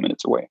 25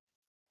 minutes away.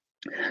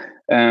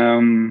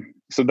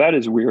 So that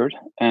is weird.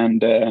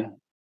 And a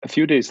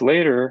few days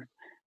later,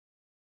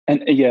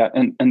 and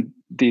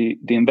the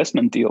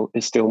investment deal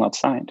is still not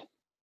signed.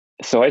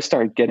 So I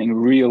started getting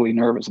really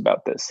nervous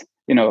about this.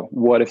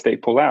 What if they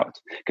pull out?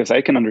 Because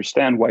I can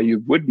understand why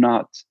you would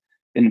not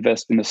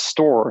invest in a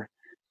store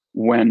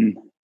when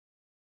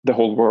the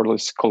whole world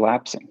is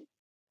collapsing.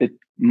 It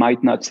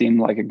might not seem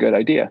like a good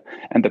idea.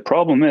 And the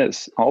problem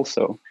is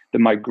also the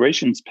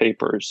migrations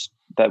papers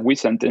that we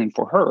sent in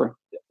for her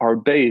are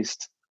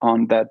based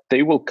on that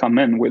they will come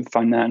in with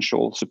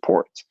financial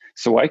support.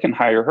 So I can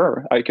hire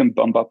her. I can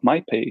bump up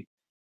my pay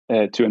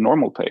to a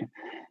normal pay,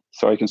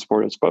 so I can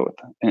support us both,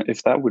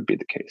 if that would be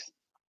the case.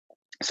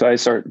 So I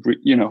start,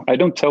 I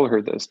don't tell her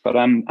this, but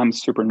I'm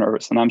super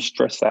nervous and I'm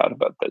stressed out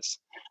about this.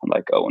 I'm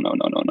like, oh no,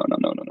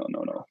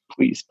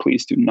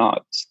 please do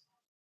not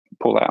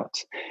pull out.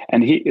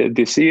 And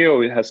the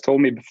CEO has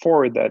told me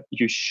before that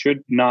you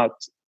should not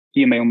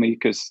email me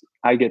because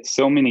I get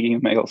so many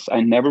emails.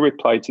 I never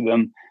reply to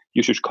them.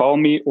 You should call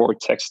me or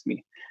text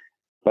me.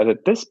 But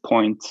at this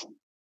point,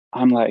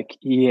 I'm like,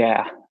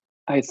 yeah,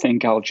 I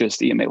think I'll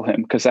just email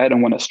him because I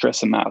don't want to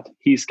stress him out.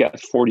 He's got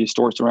 40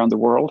 stores around the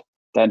world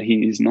that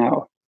he's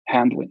now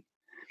handling.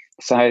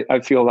 So I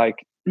feel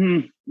like,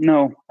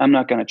 no, I'm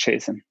not going to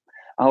chase him.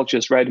 I'll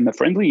just write him a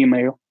friendly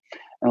email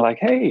and like,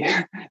 hey,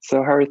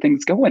 so how are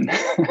things going?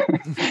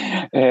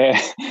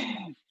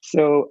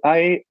 So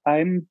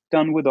I'm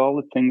done with all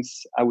the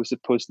things I was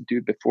supposed to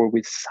do before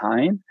we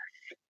sign.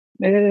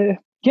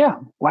 Yeah,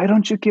 why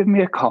don't you give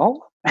me a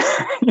call?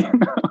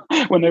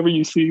 Whenever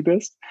you see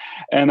this.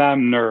 And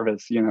I'm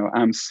nervous,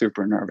 I'm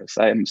super nervous.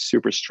 I am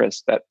super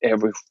stressed that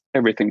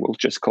everything will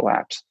just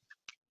collapse.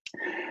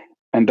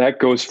 And that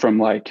goes from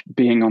like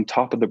being on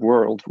top of the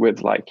world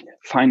with like,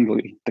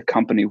 finally the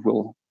company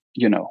will,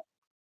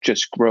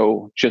 just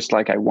grow just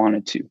like I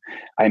wanted to.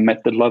 I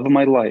met the love of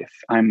my life.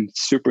 I'm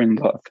super in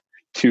love,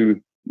 to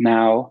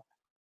now,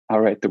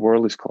 all right, the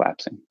world is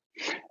collapsing.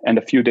 And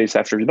a few days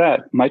after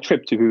that, my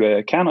trip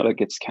to Canada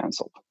gets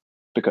canceled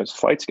because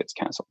flights gets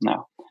canceled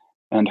now.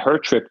 And her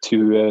trip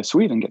to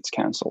Sweden gets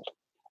canceled.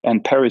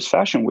 And Paris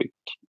Fashion Week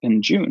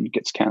in June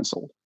gets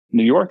canceled.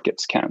 New York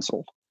gets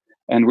canceled.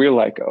 And we're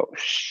like, oh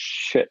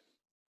shit,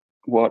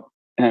 what?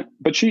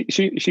 But she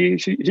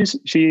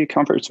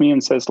comforts me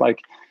and says like,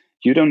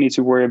 you don't need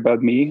to worry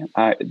about me.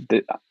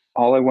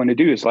 All I want to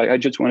do is like, I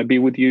just want to be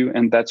with you,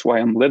 and that's why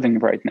I'm living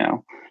right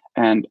now.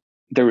 And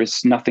there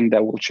is nothing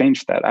that will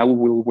change that. I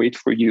will wait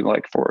for you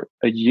like for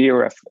a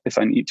year if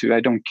I need to. I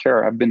don't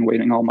care. I've been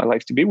waiting all my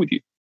life to be with you.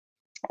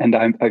 And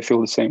I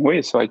feel the same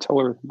way. So I tell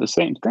her the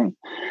same thing.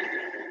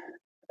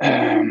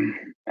 And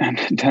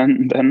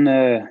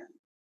then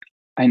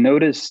I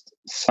noticed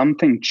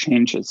something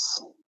changes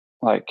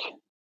like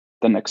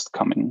the next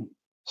 7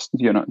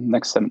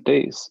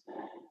 days.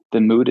 The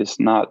mood is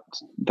not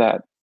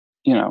that,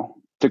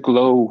 the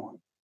glow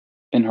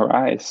in her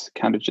eyes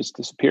kind of just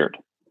disappeared.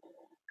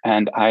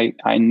 And I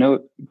know,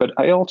 but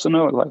I also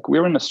know like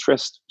we're in a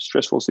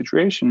stressful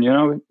situation,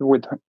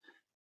 with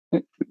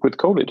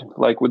COVID,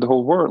 like with the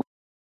whole world.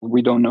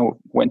 We don't know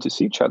when to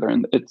see each other,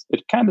 and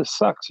it kind of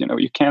sucks.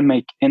 You can't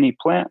make any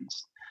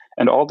plans,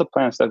 and all the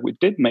plans that we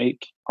did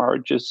make are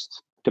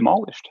just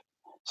demolished.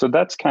 So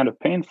that's kind of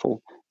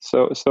painful.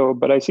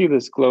 But I see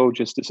this glow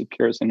just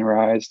disappears in her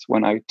eyes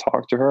when I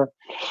talk to her.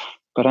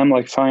 But I'm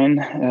like, fine.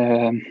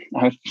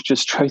 I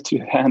just try to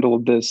handle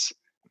this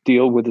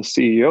deal with the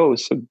CEO,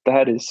 so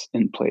that is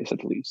in place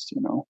at least,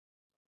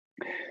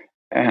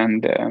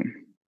 And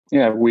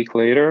a week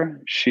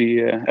later,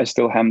 I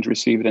still haven't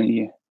received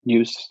any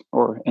news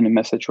or any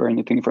message or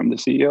anything from the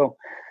CEO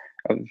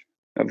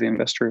of the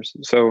investors.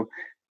 So,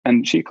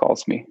 and she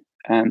calls me,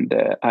 and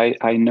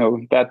I know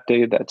that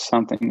day that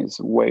something is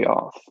way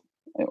off,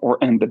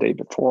 and the day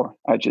before,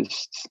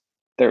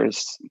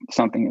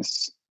 something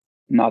is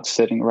not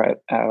sitting right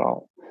at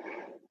all.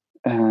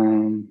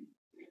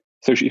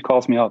 So she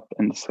calls me up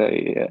and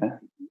say,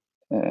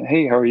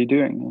 "Hey, how are you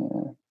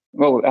doing?"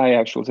 Well, I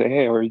actually say,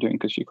 "Hey, how are you doing?"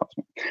 Because she calls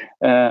me,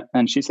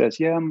 and she says,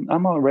 "Yeah,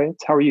 I'm all right.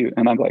 How are you?"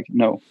 And I'm like,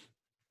 "No,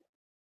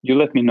 you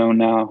let me know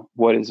now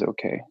what is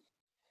okay."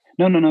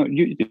 No.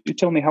 You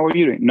tell me, how are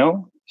you doing?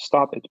 No,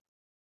 stop it.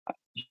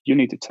 You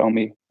need to tell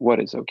me what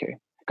is okay,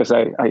 because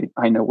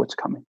I know what's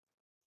coming.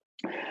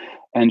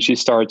 And she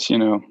starts,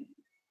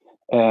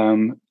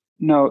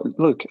 no,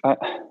 look,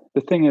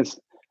 the thing is,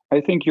 I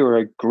think you're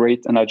a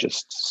great, and I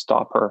just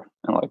stop her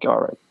and like,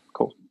 all right,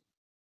 cool.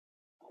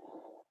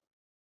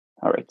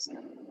 All right.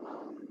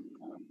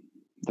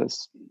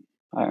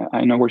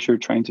 I know what you're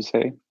trying to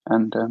say.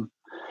 And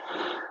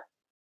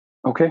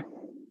okay,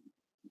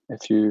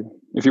 if you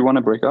want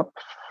to break up,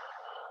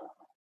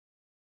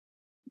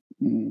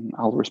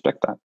 I'll respect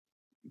that.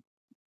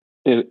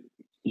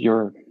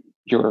 You're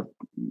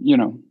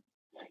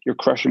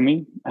crushing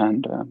me,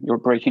 and you're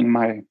breaking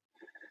my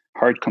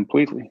heart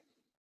completely.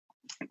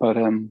 But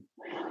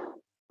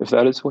if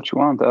that is what you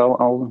want,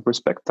 I'll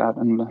respect that,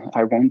 and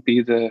I won't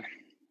be the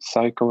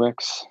psycho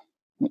ex,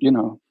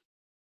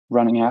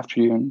 running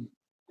after you.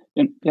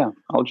 And yeah,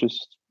 I'll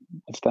just,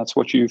 if that's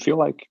what you feel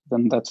like,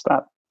 then that's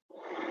that.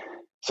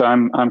 So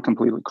I'm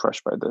completely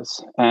crushed by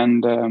this,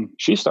 and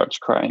she starts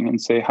crying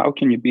and say, "How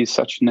can you be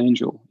such an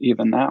angel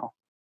even now?"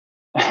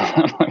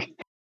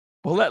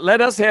 Well, let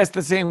us ask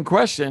the same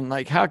question.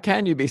 Like, how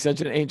can you be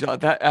such an angel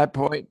at that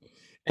point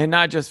and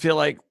not just feel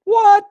like,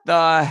 what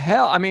the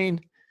hell? I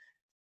mean,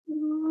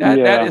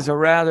 that is a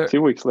rather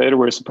 2 weeks later,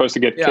 we're supposed to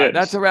get kids.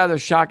 That's a rather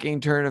shocking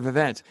turn of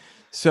events.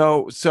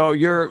 So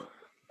you're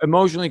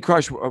emotionally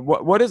crushed.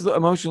 What does the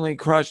emotionally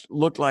crushed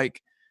look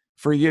like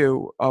for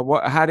you?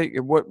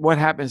 What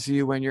happens to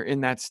you when you're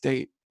in that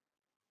state?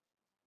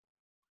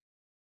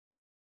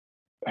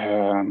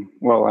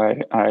 Well,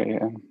 I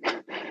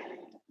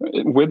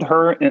with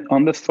her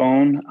on the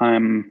phone,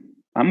 I'm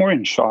more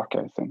in shock,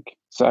 I think.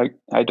 So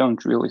I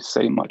don't really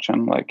say much.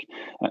 I'm like,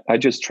 I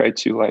just try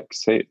to like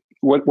say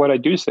what I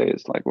do say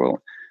is like,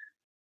 well,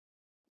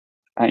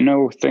 I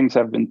know things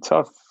have been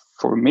tough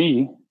for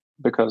me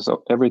because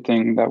of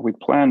everything that we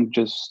planned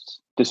just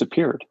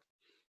disappeared,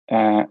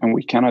 and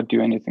we cannot do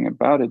anything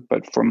about it.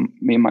 But for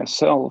me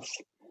myself,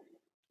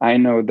 I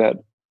know that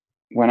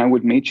when I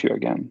would meet you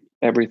again,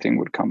 everything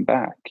would come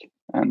back.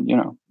 And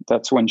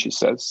that's when she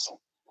says,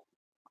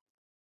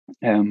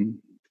 how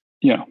can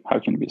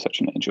you be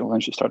such an angel?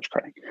 And she starts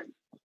crying,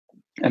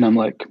 and I'm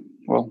like,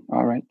 well,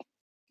 all right,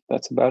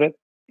 that's about it.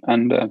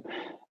 And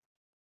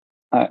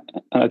I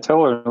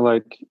tell her,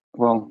 like,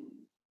 well,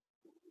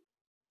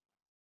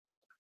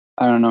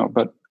 I don't know,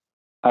 but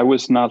I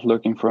was not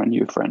looking for a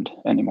new friend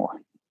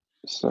anymore.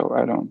 So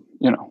I don't,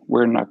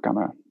 we're not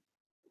gonna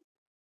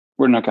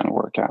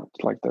work out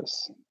like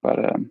this. But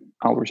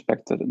I'll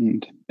respect it,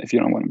 and if you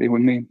don't want to be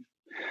with me,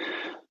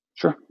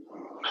 sure.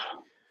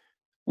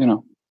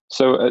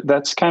 So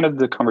that's kind of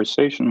the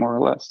conversation, more or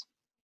less,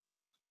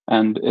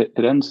 and it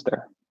ends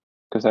there,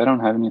 because I don't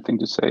have anything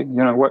to say.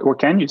 What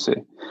can you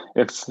say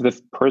if the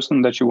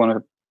person that you want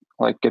to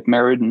like get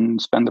married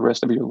and spend the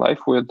rest of your life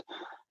with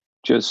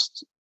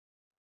just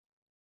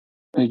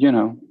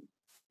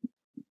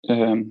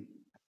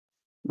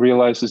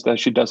realizes that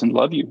she doesn't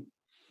love you?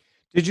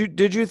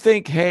 Did you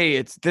think,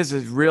 hey, this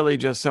is really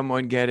just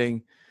someone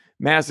getting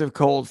massive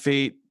cold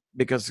feet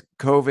because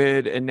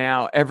COVID and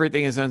now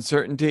everything is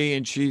uncertainty,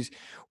 and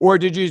or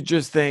did you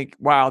just think,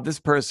 wow, this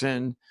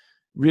person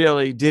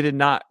really did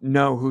not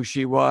know who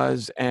she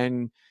was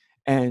and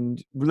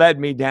led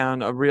me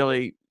down a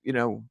really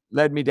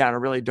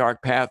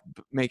dark path,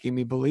 making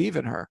me believe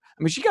in her?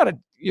 I mean, she got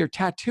your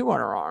tattoo on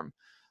her arm.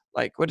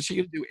 Like, what is she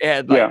gonna do?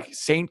 Add like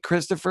Saint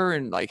Christopher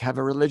and like have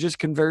a religious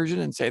conversion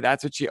and say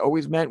that's what she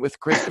always meant with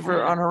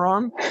Christopher on her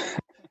arm?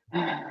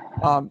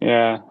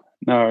 Yeah,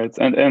 no,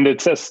 and it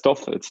says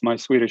Stoffe. It's my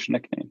Swedish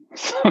nickname,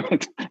 so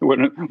it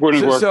wouldn't work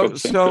with Saint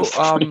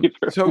Christopher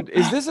either. So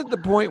is this at the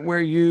point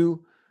where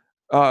you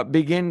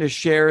begin to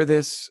share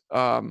this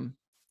on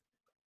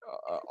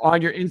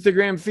your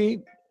Instagram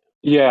feed?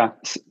 Yeah.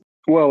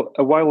 Well,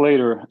 a while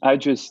later, I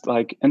just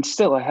and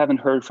still I haven't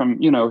heard from,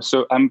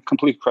 so I'm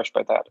completely crushed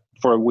by that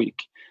for a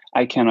week.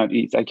 I cannot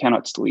eat, I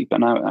cannot sleep.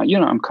 And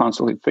I'm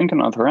constantly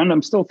thinking of her, and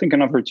I'm still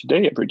thinking of her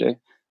today, every day,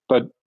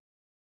 but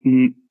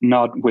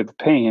not with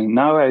pain.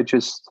 Now I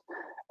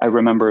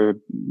remember,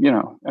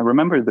 I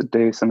remember the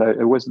days, and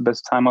it was the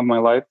best time of my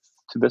life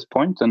to this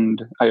point. And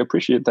I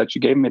appreciate that she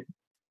gave me,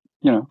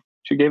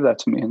 she gave that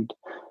to me.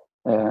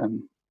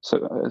 And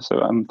so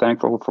I'm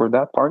thankful for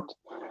that part.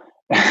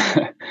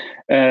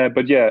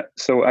 But yeah,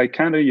 so I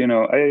kind of,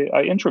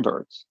 I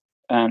introvert,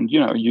 and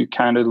you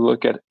kind of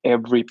look at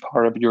every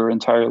part of your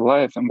entire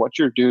life and what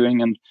you're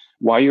doing and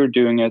why you're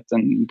doing it,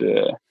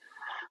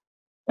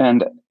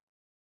 and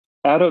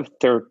out of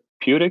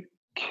therapeutic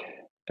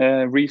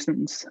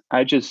reasons,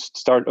 I just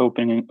start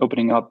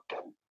opening up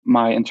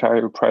my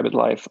entire private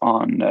life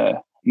on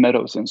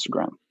Meadow's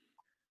Instagram,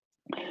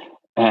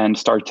 and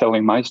start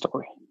telling my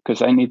story,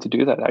 because I need to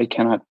do that. I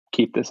cannot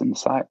keep this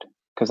inside,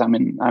 because I'm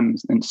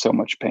in so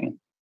much pain.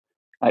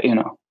 I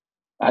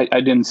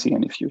didn't see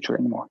any future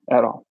anymore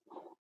at all.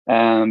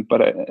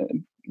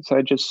 So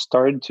I just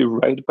started to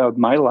write about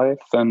my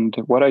life and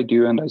what I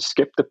do, and I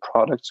skipped the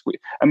products.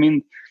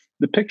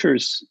 The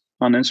pictures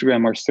on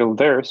Instagram are still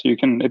there, so you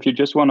can, if you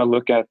just want to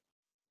look at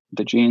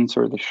the jeans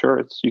or the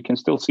shirts, you can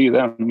still see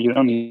them. You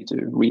don't need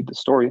to read the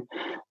story.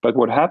 But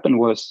what happened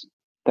was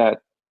that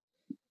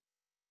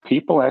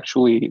people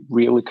actually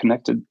really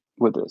connected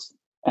with this,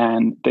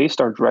 and they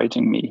start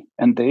writing me,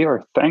 and they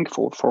are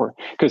thankful for,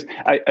 because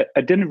I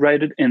didn't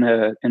write it in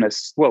a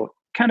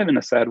kind of in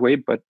a sad way,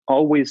 but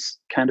always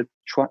kind of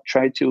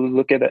try to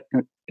look at it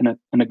in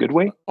a good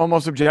way,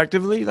 almost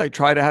objectively, like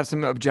try to have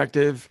some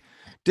objective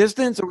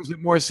distance, or was it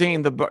more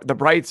seeing the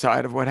bright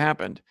side of what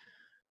happened?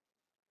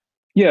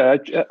 Yeah,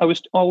 I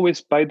was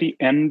always, by the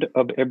end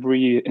of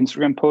every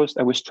Instagram post,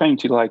 I was trying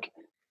to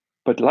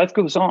but life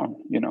goes on,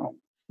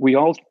 we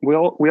all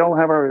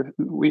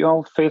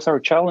face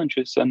our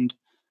challenges, and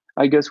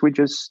I guess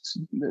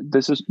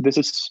this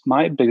is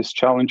my biggest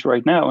challenge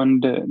right now,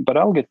 and but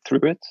I'll get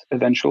through it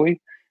eventually,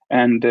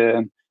 and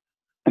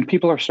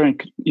people are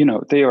starting,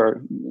 they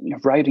are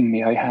writing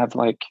me. I have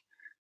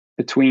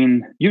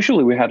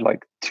usually we had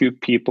 2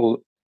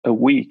 people a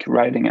week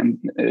writing and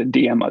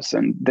DM us,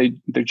 and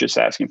they're just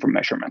asking for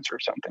measurements or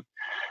something.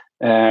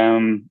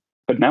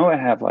 But now I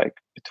have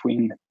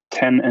between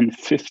 10 and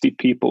 50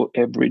 people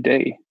every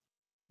day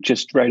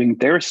just writing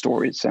their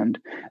stories and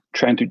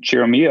trying to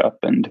cheer me up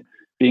and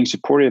being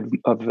supportive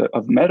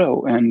of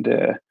Meadow. And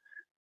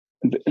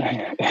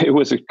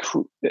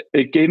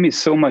it gave me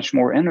so much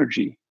more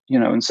energy,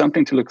 and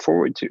something to look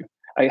forward to.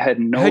 I had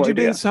no idea. Had you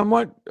been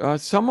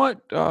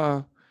somewhat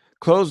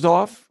closed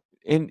off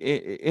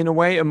in a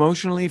way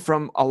emotionally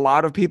from a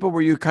lot of people?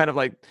 Were you kind of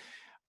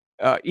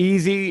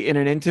easy in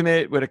an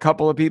intimate with a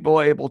couple of people,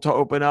 able to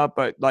open up,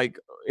 but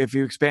if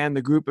you expand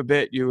the group a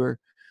bit, you were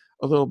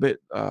a little bit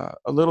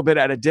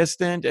at a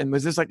distance? And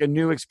was this a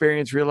new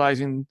experience,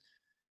 realizing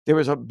there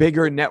was a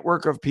bigger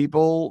network of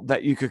people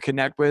that you could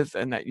connect with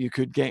and that you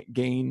could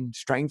gain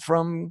strength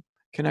from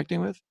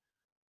connecting with?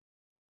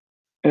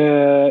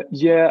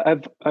 Yeah,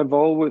 I've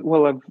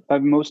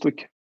mostly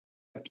kept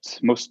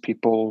most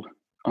people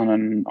on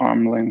an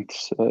arm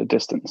length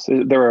distance.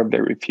 There are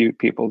very few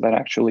people that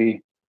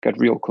actually got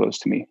real close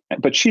to me.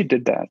 But she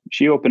did that.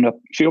 She opened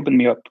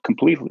me up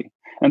completely.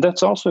 And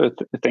that's also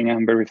a thing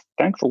I'm very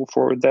thankful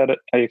for, that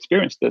I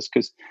experienced this,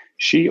 because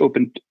she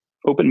opened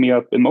me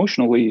up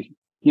emotionally,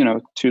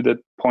 to the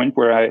point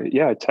where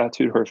I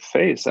tattooed her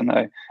face, and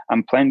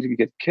I'm planning to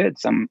get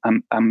kids.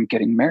 I'm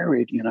getting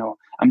married,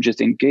 I'm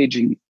just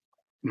engaging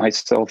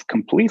myself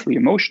completely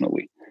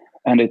emotionally.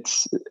 And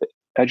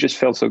I just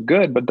felt so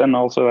good, but then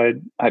also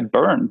I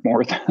burned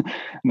more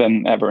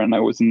than ever, and I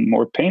was in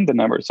more pain than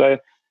ever. So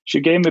she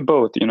gave me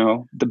both,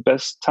 the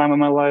best time of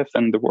my life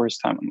and the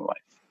worst time of my life.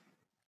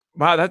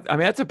 Wow,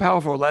 that's a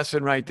powerful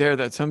lesson right there,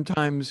 that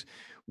sometimes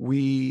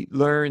we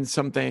learn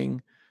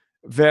something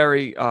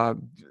very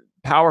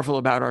powerful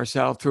about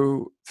ourselves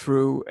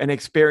through an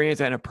experience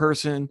and a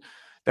person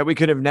that we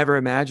could have never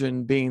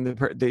imagined being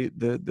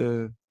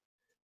the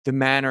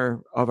manner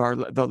of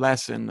the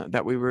lesson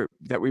that we were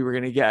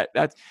going to get.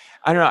 That's,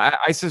 I don't know.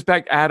 I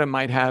suspect Adam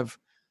might have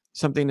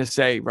something to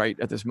say right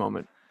at this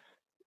moment.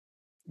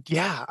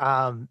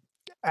 Yeah.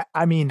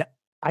 I mean,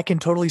 I can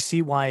totally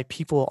see why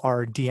people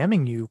are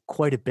DMing you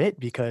quite a bit,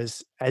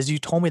 because as you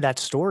told me that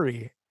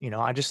story,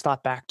 I just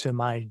thought back to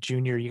my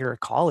junior year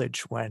of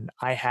college when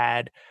I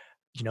had,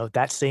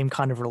 that same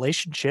kind of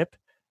relationship,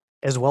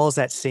 as well as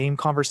that same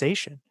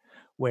conversation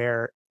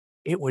where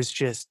it was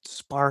just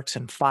sparks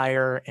and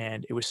fire.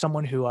 And it was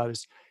someone who I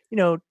was,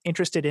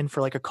 interested in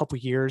for like a couple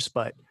years,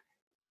 but,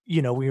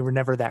 we were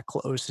never that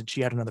close. And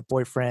she had another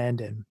boyfriend.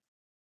 And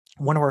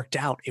when it worked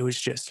out, it was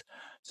just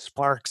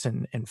sparks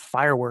and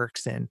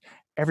fireworks, and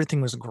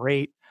everything was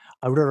great.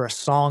 I wrote her a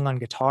song on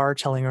guitar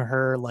telling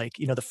her like,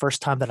 the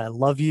first time that I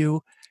love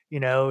you,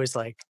 is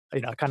like, I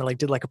kind of like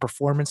did like a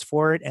performance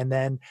for it. And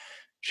then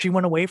she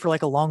went away for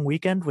like a long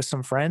weekend with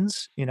some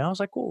friends, I was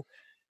like, cool.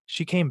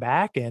 She came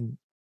back and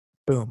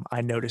boom,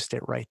 I noticed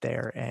it right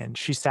there. And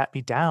she sat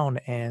me down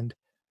and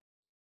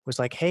was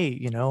like, hey,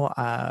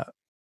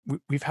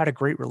 we've had a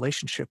great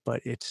relationship,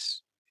 but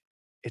it's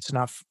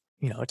not,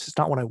 it's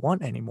not what I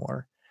want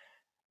anymore.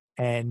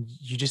 And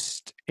you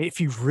just, if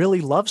you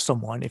really love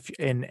someone, if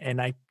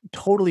and I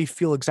totally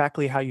feel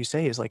exactly how you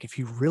say, is like, if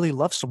you really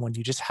love someone,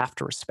 you just have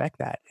to respect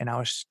that. And I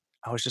was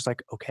just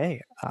like,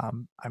 okay,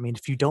 I mean,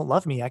 if you don't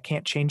love me, I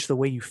can't change the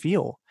way you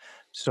feel,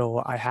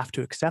 so I have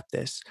to accept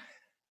this.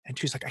 And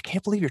she's like, I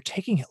can't believe you're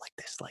taking it like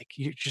this, like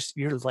you're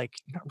like,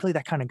 you're not really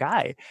that kind of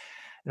guy.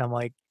 And I'm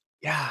like,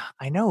 yeah,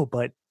 I know,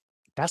 but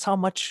that's how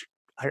much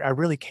I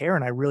really care,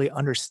 and I really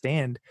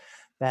understand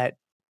that,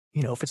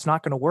 if it's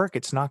not going to work,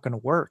 it's not going to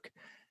work.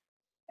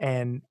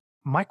 And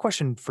my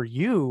question for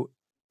you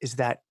is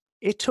that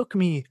it took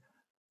me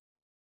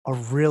a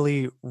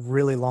really,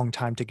 really long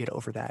time to get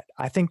over that.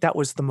 I think that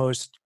was the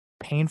most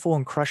painful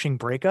and crushing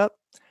breakup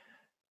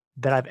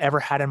that I've ever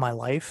had in my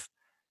life.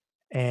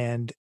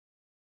 And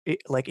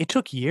it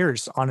took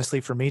years,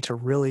 honestly, for me to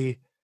really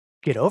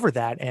get over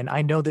that. And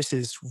I know this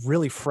is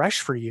really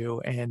fresh for you.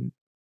 And,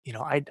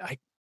 I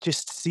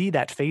just see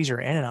that phase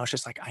you're in. And I was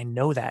just like, I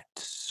know that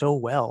so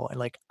well. And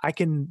like, I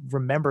can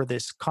remember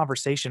this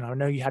conversation. I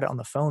know you had it on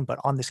the phone, but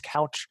on this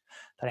couch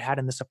that I had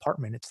in this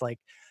apartment, it's like,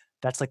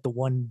 that's like the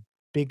one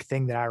big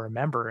thing that I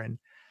remember. And,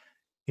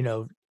 you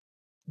know,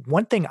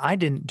 one thing I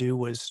didn't do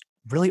was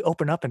really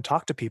open up and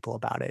talk to people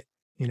about it.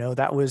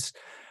 That was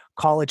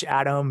college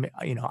Adam.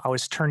 I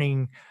was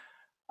turning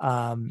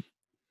um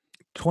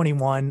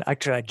 21.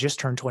 Actually, I just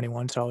turned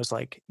 21. So I was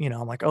like,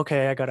 I'm like,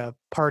 okay, I gotta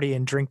party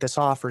and drink this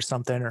off or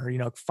something,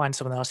 or, find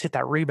something else, hit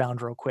that rebound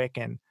real quick.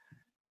 And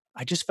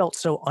I just felt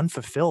so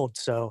unfulfilled.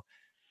 So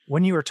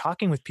when you were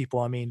talking with people,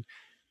 I mean,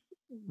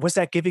 was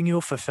that giving you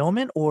a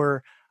fulfillment,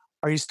 or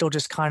are you still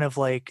just kind of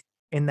like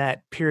in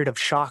that period of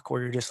shock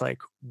where you're just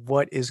like,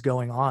 what is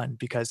going on?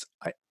 Because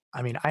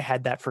I mean, I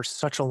had that for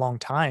such a long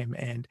time,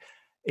 and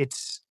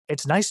it's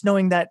nice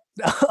knowing that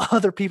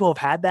other people have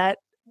had that,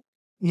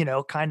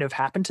 kind of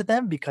happen to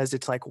them, because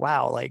it's like,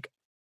 wow, like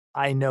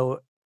I know,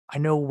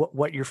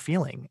 what you're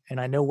feeling, and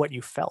I know what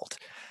you felt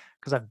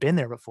because I've been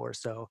there before.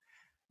 So,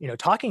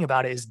 talking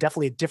about it is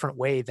definitely a different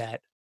way that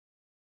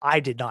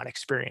I did not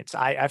experience.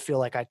 I feel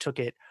like I took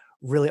it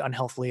really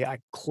unhealthily. I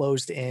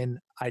closed in.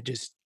 I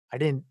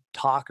didn't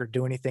talk or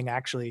do anything.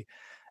 Actually,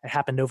 it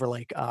happened over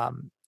like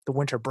the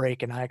winter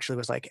break, and I actually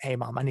was like, "Hey,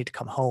 mom, I need to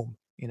come home."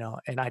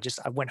 And I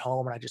went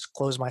home and I just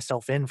closed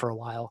myself in for a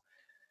while.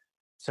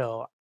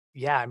 So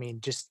yeah, I mean,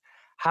 just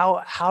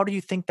how do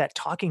you think that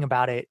talking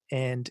about it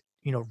and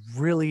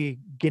really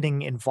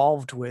getting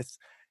involved with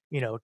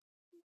you know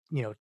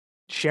you know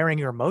sharing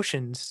your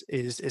emotions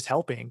is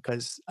helping?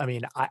 Because I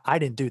mean, I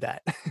didn't do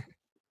that.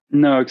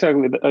 No,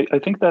 exactly. I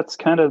think that's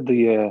kind of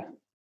the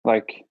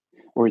like,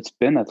 or it's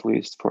been at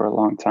least for a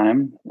long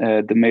time,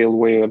 the male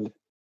way of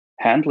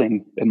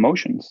handling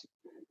emotions.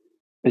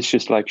 It's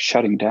just like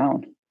shutting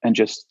down and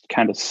just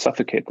kind of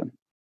suffocate them.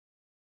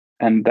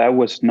 And that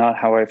was not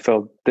how I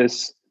felt.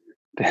 This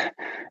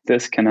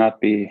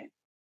cannot be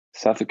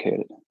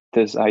suffocated.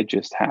 This, I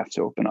just have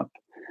to open up.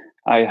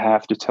 I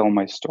have to tell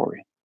my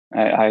story.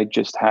 I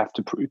just have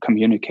to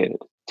communicate it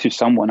to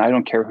someone. I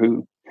don't care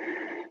who.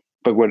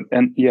 But what,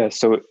 and yeah,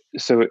 so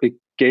it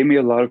gave me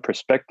a lot of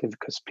perspective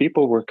because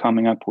people were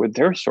coming up with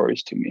their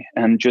stories to me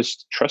and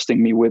just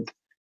trusting me with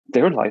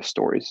their life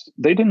stories.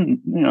 They didn't,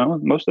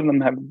 most of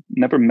them have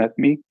never met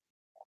me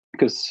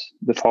because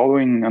the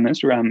following on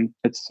Instagram,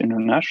 it's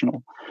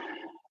international.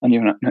 And,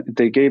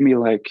 they gave me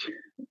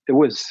it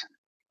was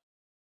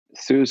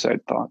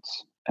suicide thoughts,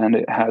 and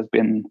it has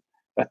been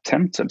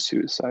attempts of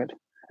suicide,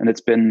 and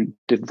it's been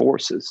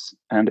divorces,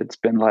 and it's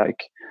been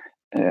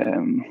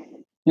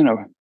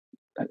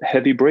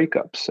heavy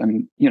breakups,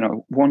 and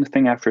one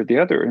thing after the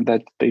other, and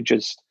that they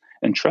just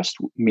entrust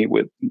me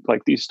with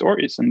these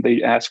stories, and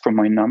they ask for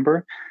my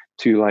number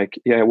to I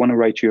want to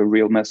write you a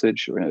real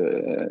message,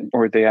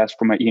 or they ask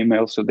for my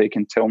email so they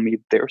can tell me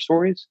their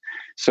stories.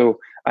 So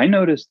I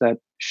noticed that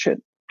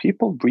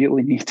people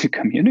really need to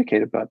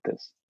communicate about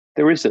this.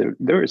 There is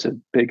a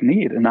big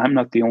need, and I'm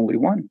not the only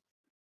one.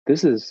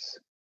 This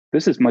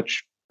is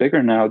much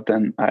bigger now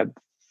than I've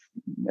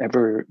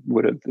ever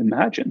would have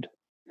imagined.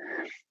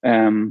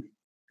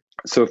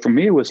 So for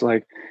me, it was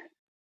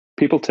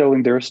people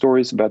telling their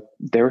stories about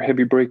their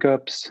heavy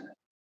breakups,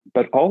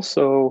 but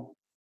also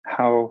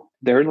how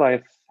their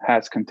life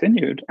has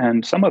continued.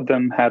 And some of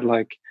them had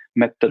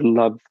met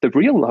the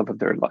real love of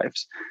their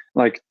lives,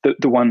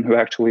 the one who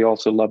actually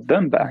also loved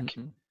them back,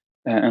 mm-hmm.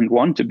 and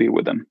wanted to be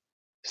with them.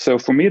 So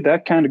for me,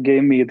 that kind of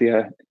gave me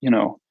the,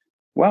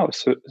 wow.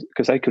 So,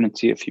 because I couldn't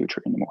see a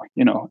future anymore,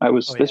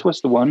 this was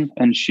the one,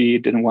 and she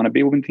didn't want to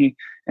be with me,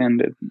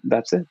 and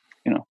that's it.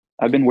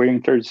 I've been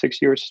waiting 36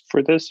 years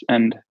for this,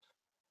 and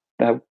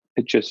that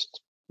it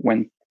just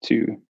went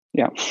to,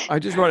 yeah. I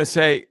just want to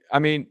say, I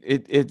mean,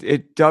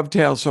 it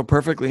dovetails so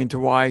perfectly into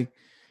why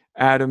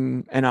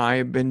Adam and I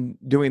have been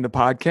doing the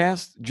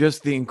podcast.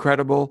 Just the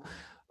incredible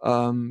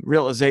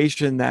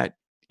realization that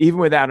even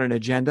without an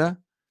agenda,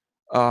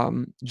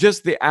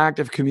 just the act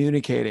of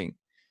communicating,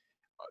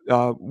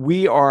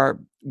 we are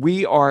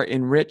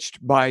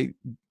enriched by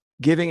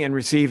giving and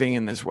receiving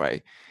in this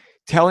way.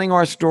 Telling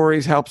our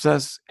stories helps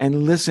us,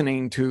 and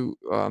listening to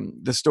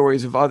the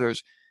stories of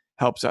others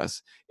helps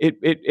us. It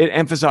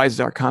emphasizes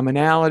our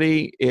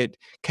commonality. It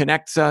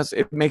connects us.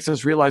 It makes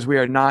us realize we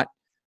are not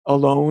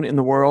alone in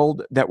the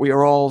world, that we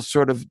are all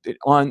sort of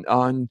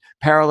on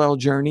parallel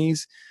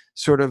journeys,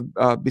 sort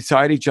of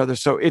beside each other.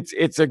 So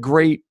it's a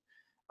great,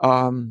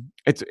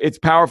 it's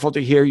powerful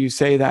to hear you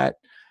say that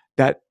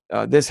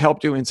this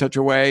helped you in such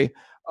a way,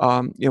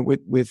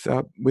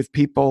 with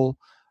people.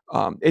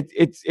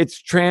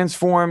 It's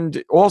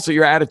transformed also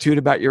your attitude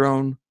about your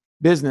own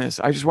business.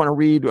 I just want to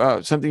read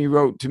something you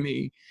wrote to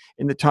me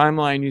in the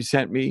timeline you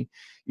sent me.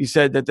 You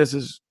said that this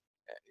is,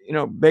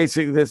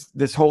 basically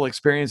this whole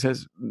experience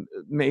has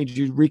made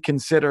you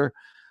reconsider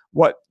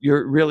what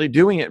you're really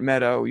doing at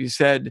Meadow. You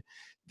said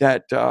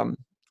that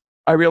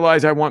I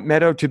realize I want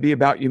Meadow to be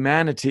about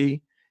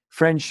humanity,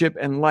 friendship,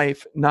 and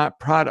life, not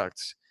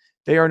products.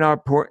 They are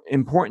not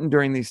important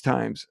during these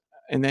times.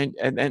 And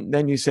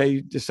then you say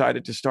you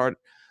decided to start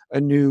a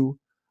new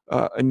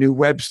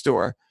web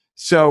store.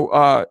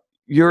 So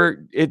your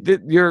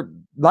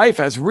life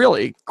has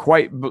really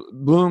quite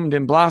bloomed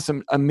and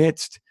blossomed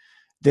amidst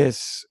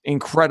this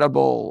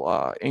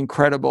incredible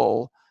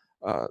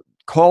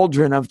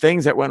cauldron of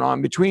things that went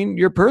on between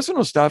your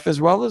personal stuff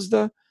as well as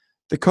the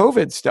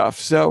COVID stuff.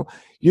 So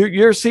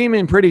you're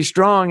seeming pretty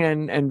strong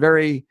and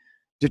very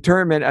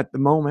determined at the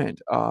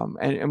moment.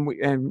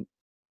 And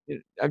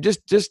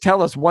just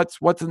tell us what's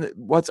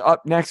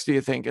up next, do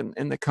you think,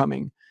 in the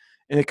coming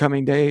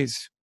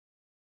days?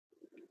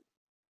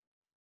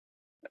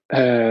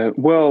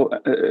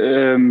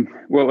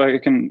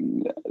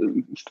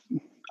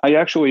 I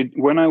actually,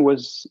 when I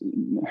was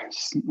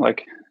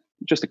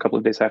just a couple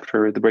of days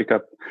after the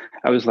breakup,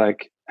 I was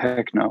like,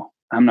 heck no,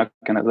 I'm not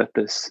gonna let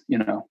this,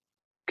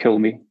 kill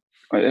me,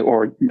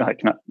 or not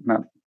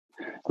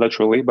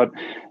literally, but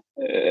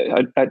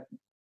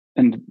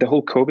and the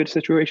whole COVID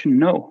situation,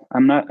 no,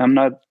 I'm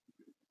not,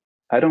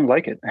 I don't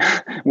like it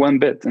one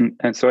bit.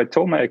 And so I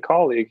told my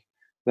colleague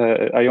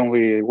that I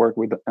only work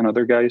with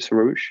another guy,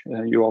 Sarush.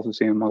 You also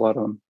see him a lot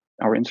on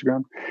our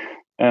Instagram.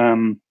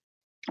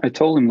 I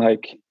told him,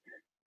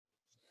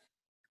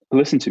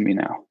 listen to me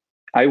now.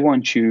 I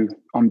want you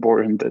on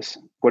board in this.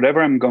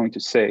 Whatever I'm going to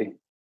say,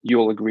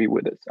 you'll agree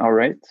with it. All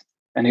right.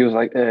 And he was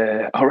like,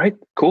 all right,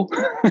 cool.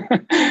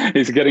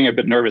 He's getting a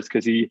bit nervous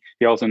because he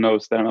also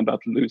knows that I'm about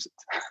to lose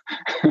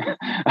it.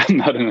 I'm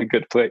not in a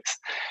good place.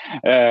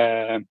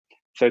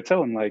 So I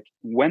tell him,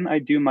 when I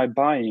do my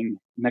buying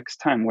next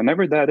time,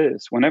 whenever that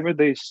is, whenever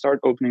they start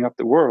opening up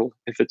the world,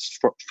 if it's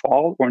for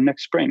fall or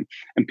next spring,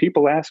 and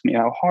people ask me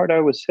how hard I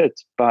was hit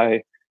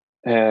by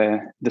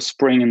the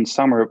spring and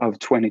summer of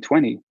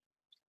 2020,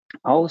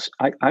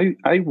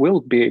 I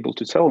will be able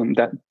to tell them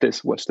that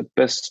this was the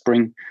best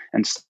spring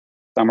and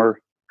summer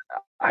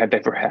I've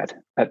ever had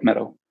at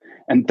Meadow.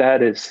 And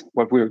that is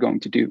what we're going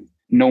to do.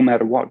 No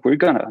matter what, we're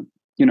gonna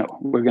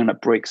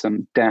break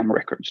some damn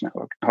records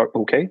now.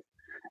 Okay.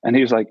 And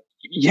he was like,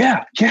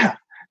 yeah,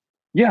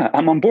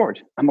 I'm on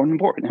board.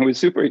 And he was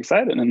super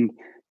excited. And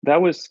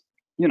that was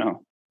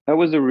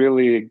a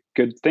really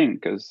good thing,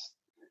 because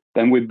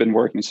then we've been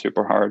working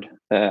super hard.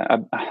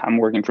 I'm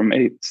working from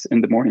 8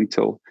 in the morning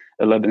till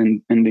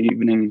 11 in the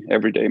evening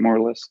every day, more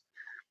or less.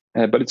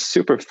 But it's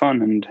super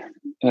fun,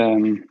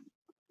 and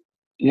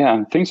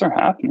yeah, things are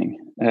happening.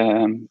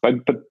 But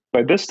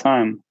by this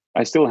time,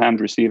 I still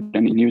haven't received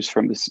any news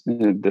from this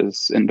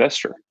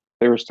investor.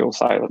 They were still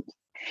silent.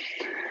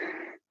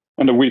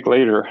 And a week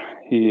later,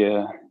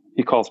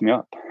 he calls me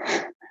up,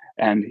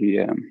 and he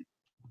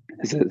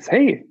says,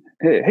 "Hey,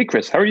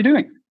 Chris, how are you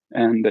doing?"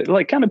 And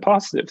like kind of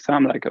positive. So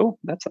I'm like, "Oh,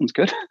 that sounds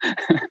good."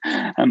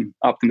 I'm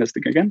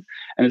optimistic again,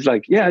 and it's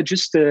like, "Yeah,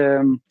 just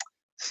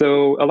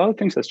so a lot of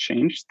things has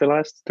changed the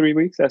last 3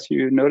 weeks, as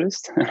you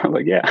noticed." And I'm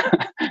like, "Yeah,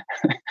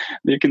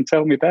 you can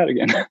tell me that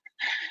again."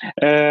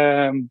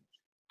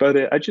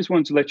 But I just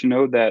wanted to let you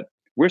know that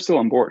we're still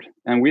on board,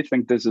 and we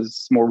think this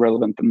is more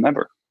relevant than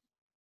ever.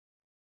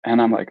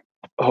 And I'm like,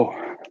 "Oh,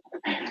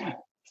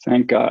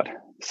 thank God,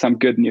 some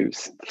good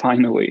news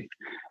finally."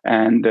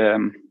 And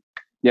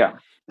yeah,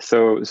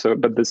 so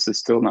but this is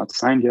still not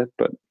signed yet.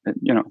 But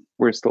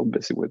we're still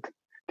busy with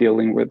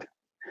dealing with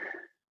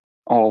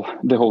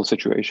the whole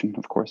situation,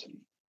 of course.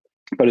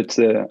 But it's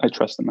I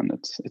trust them, and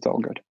it's all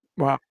good.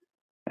 Wow.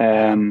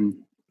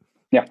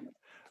 Yeah.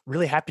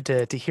 Really happy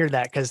to hear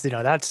that, because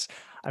that's,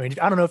 I mean,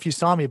 I don't know if you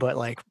saw me, but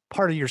like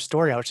part of your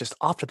story, I was just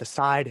off to the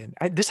side,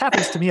 and this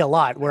happens to me a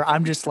lot, where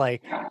I'm just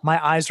like,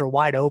 my eyes are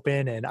wide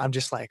open, and I'm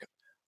just like,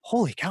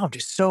 holy cow, I'm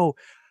just so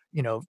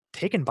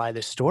taken by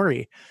this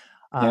story.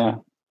 Yeah.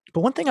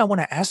 But one thing I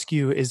want to ask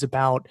you is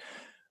about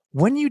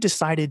when you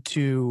decided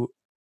to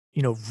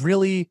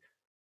really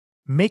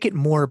make it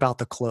more about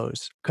the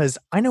clothes. Because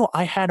I know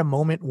I had a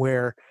moment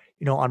where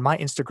on my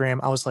Instagram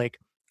I was like,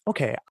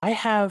 okay, I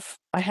have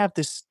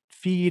this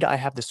feed, I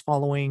have this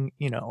following,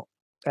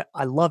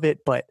 I love it,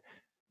 but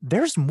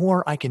there's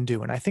more I can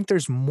do, and I think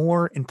there's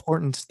more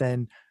importance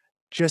than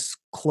just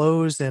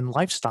clothes and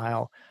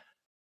lifestyle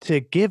to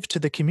give to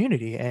the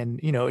community. And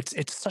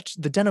it's such,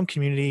 the denim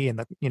community and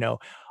the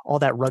all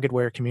that rugged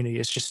wear community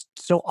is just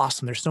so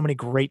awesome. There's so many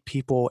great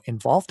people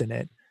involved in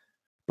it.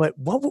 But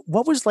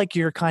what was like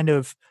your kind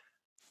of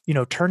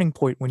turning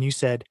point when you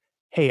said,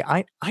 "Hey,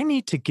 I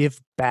need to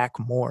give back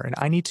more, and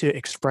I need to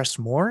express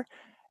more."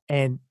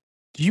 And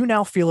do you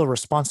now feel a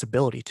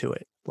responsibility to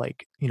it?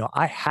 Like,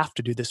 I have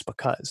to do this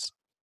because.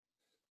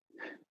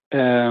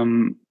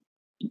 Um,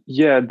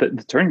 yeah,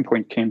 the turning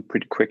point came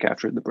pretty quick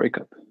after the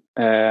breakup.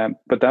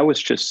 But that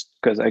was just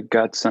because I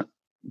got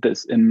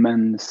this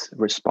immense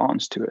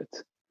response to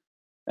it,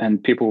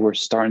 and people were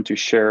starting to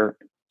share,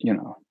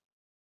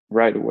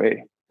 right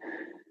away.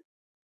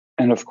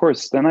 And of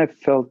course, then I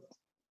felt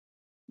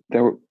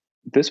there were,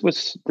 this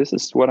is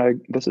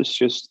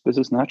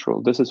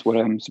natural. This is what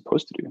I'm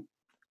supposed to do.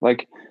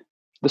 Like,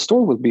 the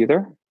store will be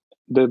there,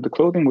 the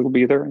clothing will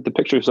be there, the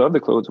pictures of the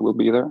clothes will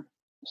be there.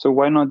 So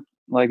why not,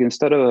 like,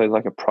 instead of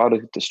like a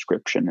product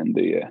description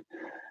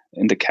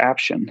in the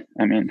caption?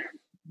 I mean,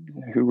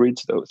 who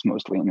reads those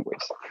mostly,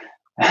 anyways?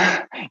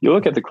 You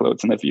look at the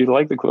clothes, and if you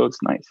like the clothes,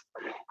 nice.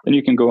 Then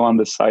you can go on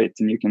the site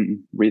and you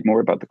can read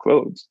more about the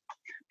clothes.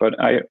 But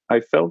I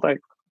felt like,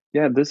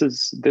 yeah, this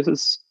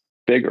is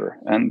bigger,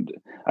 and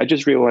I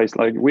just realized,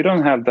 like, we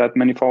don't have that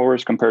many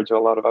followers compared to a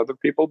lot of other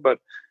people, but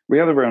we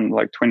have around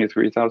like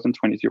 23,000,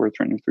 22 or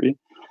 23,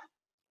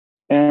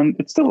 and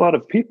it's still a lot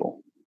of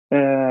people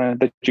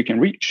that you can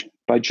reach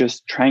by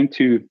just trying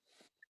to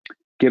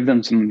give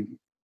them some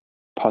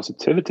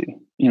positivity,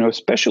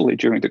 especially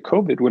during the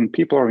COVID, when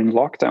people are in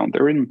lockdown.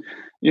 They're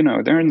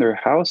in their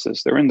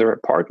houses, they're in their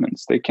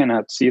apartments, they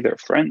cannot see their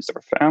friends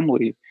or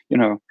family.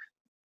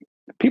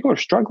 People are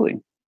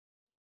struggling,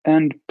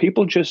 and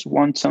people just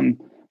want some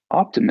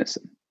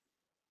optimism.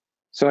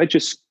 So I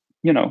just,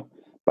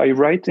 by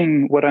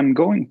writing what I'm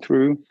going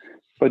through,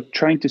 but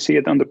trying to see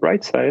it on the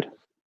bright side,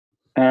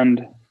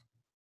 and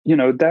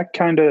that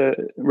kind of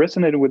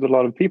resonated with a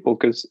lot of people,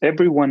 because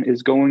everyone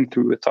is going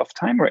through a tough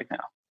time right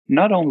now.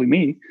 Not only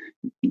me,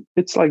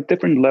 it's like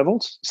different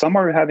levels. Some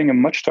are having a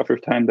much tougher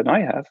time than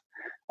I have.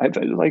 I've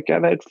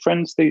had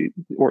friends,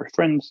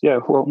 yeah,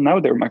 well, now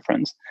they're my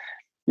friends,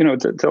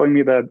 telling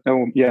me that,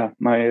 oh yeah,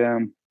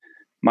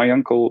 my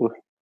uncle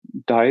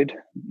died,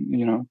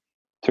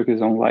 took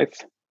his own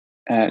life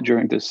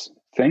during this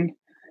thing,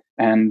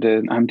 and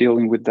I'm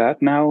dealing with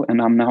that now,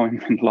 and I'm now in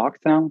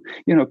lockdown,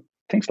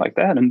 things like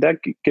that. And that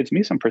gives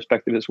me some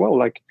perspective as well.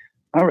 Like,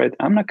 all right,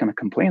 I'm not going to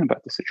complain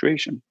about the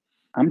situation.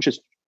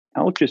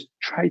 I'll just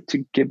try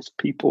to give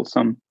people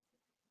some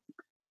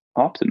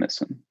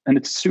optimism, and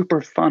it's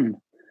super fun.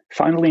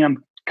 Finally,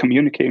 I'm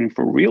communicating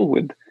for real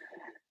with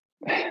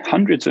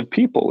hundreds of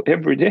people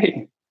every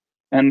day,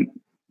 and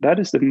that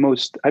is the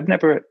most. I've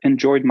never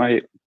enjoyed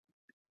my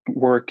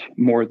work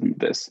more than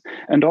this.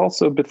 And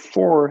also,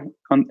 before,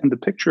 in the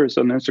pictures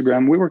on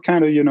Instagram, we were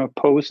kind of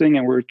posing,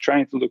 and we were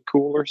trying to look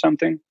cool or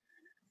something.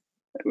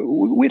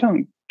 We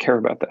don't care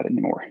about that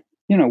anymore.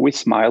 We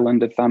smile,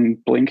 and if I'm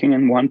blinking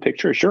in one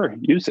picture, sure,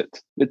 use it.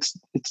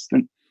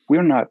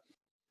 We're not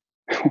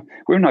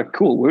we're not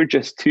cool. We're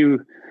just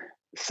two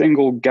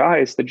single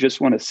guys that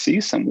just want to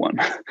see someone,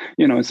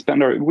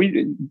 spend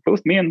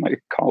both me and my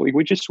colleague,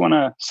 we just want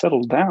to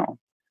settle down,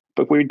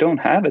 but we don't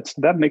have it. So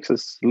that makes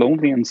us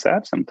lonely and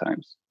sad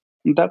sometimes.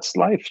 And that's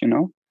life.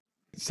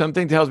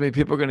 Something tells me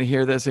people are going to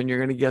hear this and you're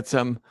going to get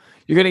some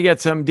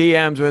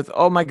DMs with,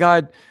 oh my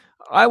God,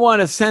 I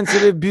want a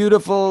sensitive,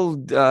 beautiful,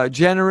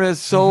 generous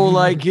soul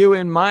like you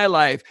in my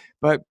life.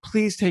 But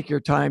please take your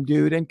time,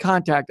 dude, and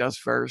contact us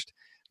first.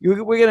 We're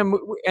going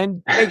to,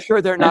 and make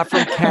sure they're not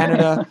from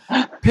Canada.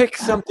 Pick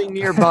something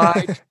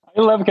nearby.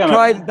 I love Canada.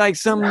 Try like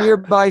some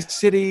nearby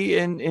city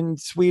in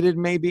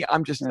Sweden, maybe.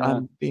 I'm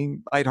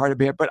being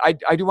lighthearted here, but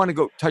I do want to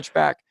go touch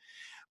back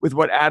with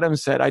what Adam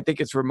said. I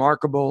think it's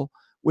remarkable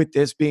with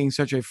this being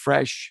such a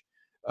fresh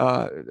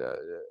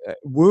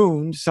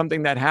wound,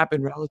 something that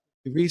happened relatively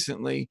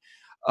recently,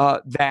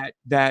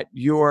 that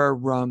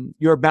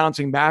you're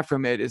bouncing back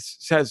from it. It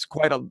says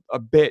quite a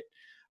bit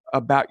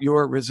about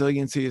your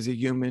resiliency as a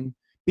human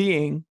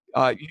being.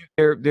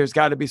 There's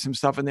got to be some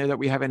stuff in there that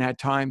we haven't had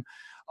time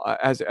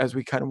as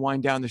we kind of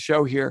wind down the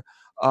show here.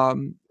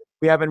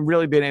 We haven't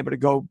really been able to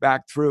go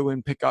back through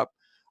and pick up,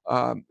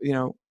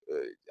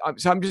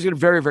 so I'm just going to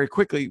very, very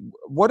quickly,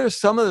 what are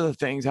some of the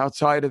things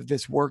outside of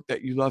this work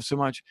that you love so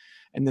much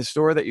and the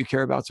story that you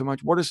care about so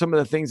much? What are some of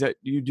the things that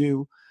you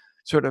do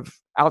sort of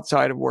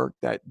outside of work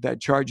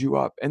that charge you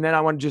up? And then I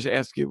want to just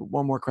ask you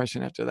one more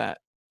question after that.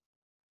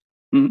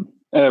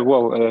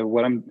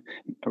 What I'm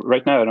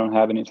right now, I don't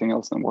have anything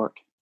else than work.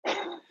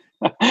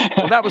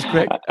 Well, that was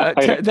quick.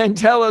 Then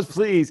tell us,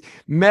 please,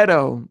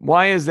 Meadow.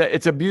 Why is that?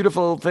 It's a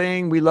beautiful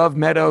thing. We love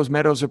meadows.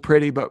 Meadows are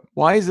pretty, but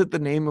why is it the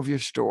name of your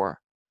store?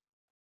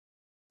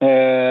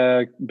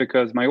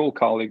 Because my old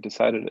colleague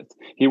decided it.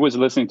 He was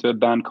listening to a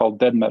band called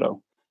Dead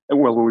Meadow.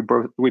 Well,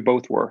 we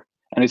both were,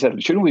 and he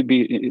said, "Shouldn't we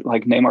be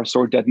like name our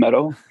store Dead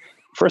Meadow?"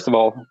 First of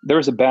all,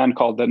 there's a band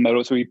called Dead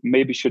Meadow, so we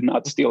maybe should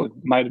not steal it.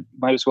 Might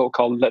as well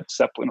call Led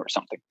Zeppelin or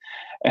something.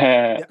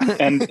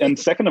 And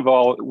second of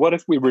all, what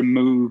if we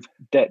remove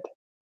dead?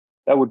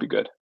 That would be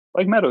good.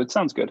 Like Meadow, it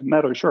sounds good.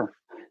 Meadow, sure.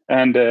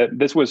 And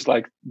this was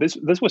the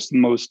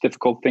most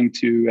difficult thing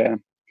to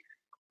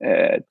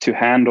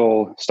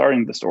handle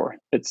starting the store.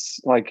 It's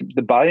like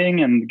the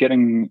buying and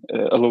getting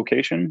a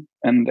location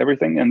and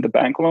everything, and the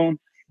bank loan,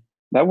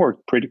 that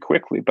worked pretty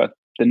quickly. But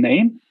the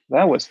name,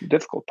 that was the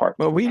difficult part.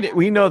 Well,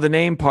 we know the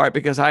name part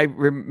because I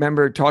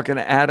remember talking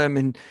to Adam,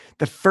 and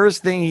the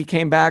first thing he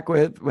came back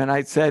with when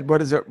I said,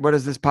 "What is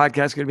this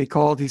podcast going to be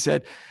called?" He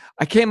said,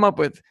 "I came up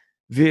with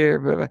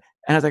Veer," and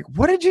I was like,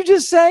 "What did you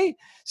just say?"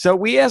 So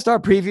we asked our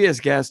previous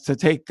guests to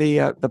take the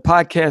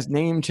podcast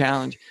name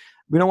challenge.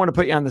 We don't want to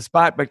put you on the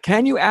spot, but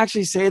can you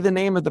actually say the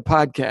name of the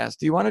podcast?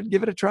 Do you want to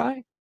give it a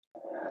try?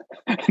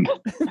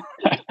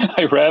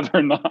 I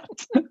rather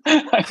not.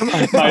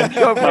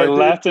 My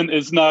Latin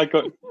is not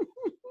good.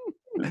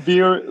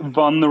 Dear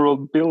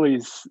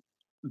vulnerabilities,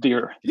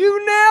 dear. You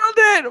nailed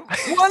it.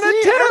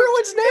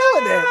 Everyone's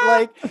nailing it.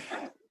 Like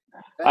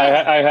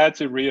I had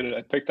to read it.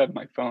 I picked up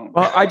my phone.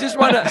 Well, I just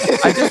want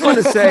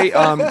to say,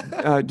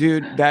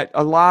 dude, that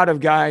a lot of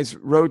guys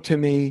wrote to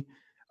me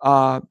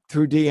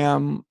through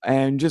DM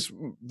and just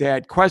they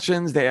had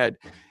questions. They had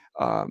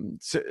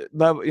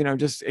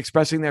just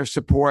expressing their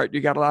support.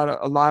 You got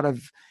a lot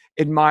of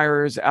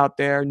admirers out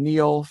there.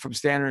 Neil from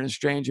Standard and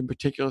Strange in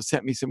particular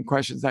sent me some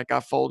questions that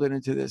got folded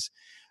into this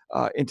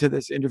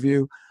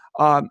interview.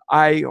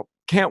 I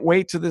can't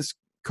wait till this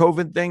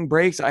COVID thing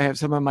breaks. I have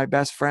some of my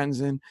best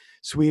friends in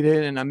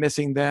Sweden and I'm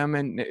missing them.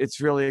 And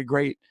it's really a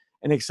great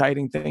and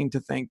exciting thing to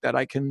think that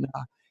I can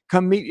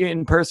come meet you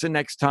in person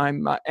next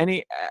time.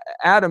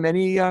 Adam,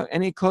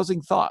 any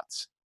closing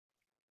thoughts?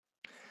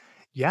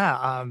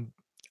 Yeah.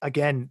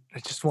 Again, I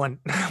just want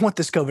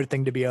this COVID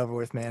thing to be over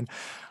with, man.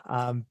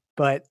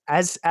 But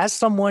as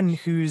someone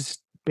who's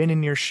been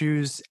in your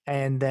shoes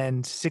and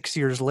then 6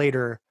 years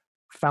later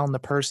found the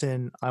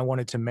person I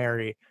wanted to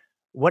marry,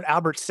 what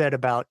Albert said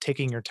about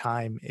taking your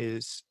time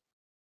is,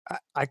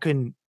 I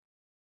couldn't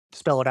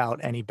spell it out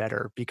any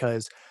better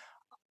because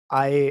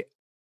I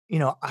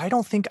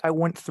don't think I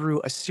went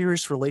through a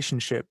serious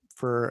relationship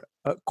for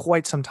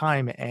quite some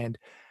time, and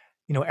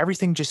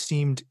everything just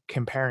seemed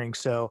comparing.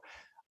 So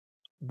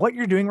what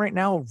you're doing right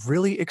now,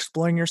 really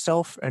exploring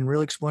yourself and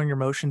really exploring your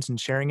emotions and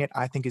sharing it,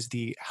 I think is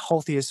the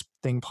healthiest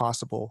thing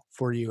possible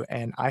for you.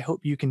 And I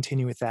hope you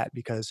continue with that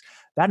because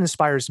that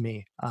inspires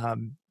me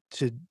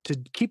to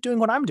keep doing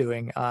what I'm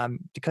doing.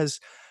 Because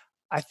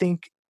I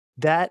think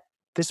that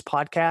this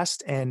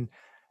podcast and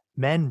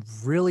men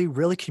really,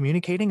 really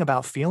communicating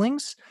about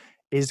feelings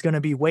is going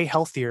to be way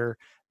healthier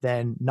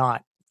than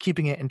not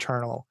keeping it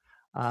internal.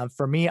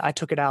 For me, I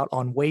took it out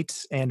on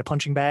weights and a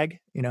punching bag.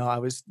 I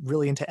was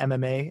really into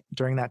MMA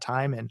during that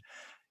time, and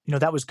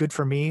that was good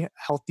for me,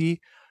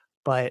 healthy,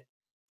 but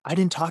I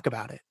didn't talk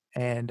about it.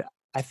 And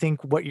I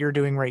think what you're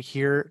doing right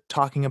here,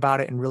 talking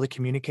about it and really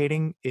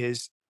communicating,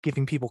 is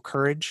giving people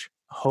courage,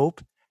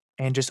 hope,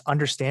 and just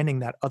understanding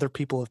that other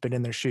people have been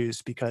in their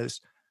shoes.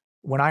 Because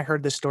when I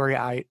heard this story,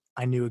 I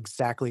knew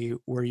exactly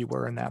where you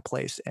were in that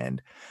place,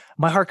 and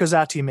my heart goes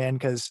out to you, man,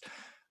 because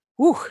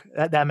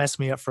that messed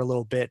me up for a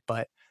little bit,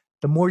 but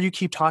the more you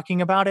keep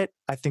talking about it,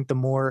 I think the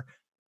more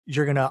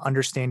you're going to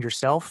understand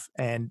yourself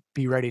and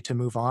be ready to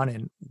move on.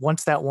 And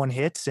once that one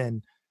hits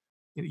and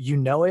you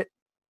know it,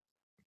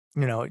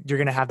 you're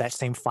going to have that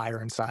same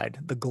fire inside,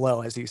 the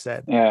glow, as you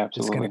said. Yeah, It's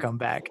going absolutely. to come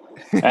back.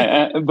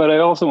 But I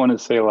also want to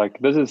say, like,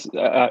 this is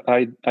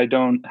I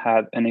don't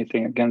have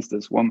anything against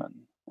this woman.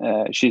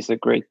 She's a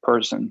great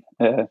person.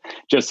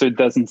 Just so it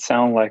doesn't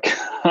sound like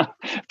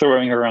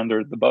throwing her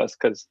under the bus,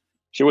 because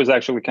she was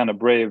actually kind of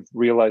brave,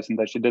 realizing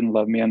that she didn't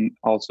love me, and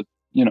also,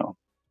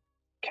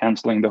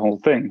 canceling the whole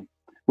thing,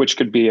 which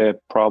could be a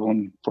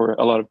problem for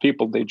a lot of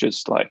people. They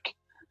just like,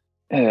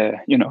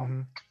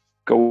 Mhm.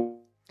 go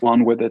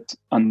on with it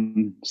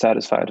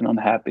unsatisfied and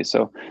unhappy.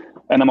 So,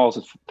 and I'm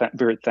also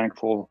very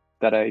thankful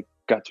that I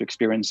got to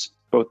experience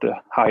both the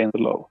high and the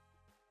low,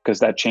 because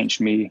that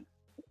changed me,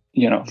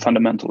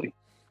 fundamentally.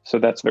 So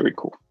that's very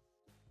cool.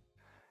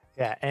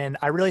 Yeah, and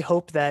I really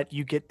hope that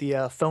you get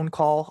the phone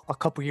call a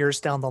couple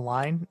years down the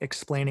line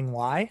explaining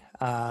why.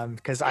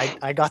 Because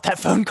I got that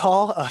phone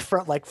call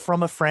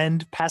from a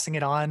friend passing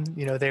it on.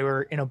 They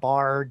were in a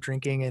bar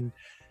drinking, and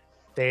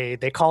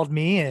they called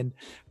me and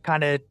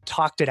kind of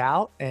talked it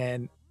out,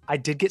 and I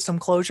did get some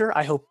closure.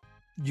 I hope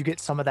you get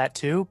some of that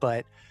too.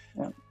 But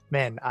Yeah.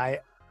 man,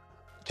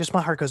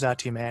 my heart goes out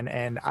to you, man.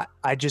 And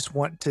I just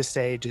want to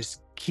say,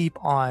 just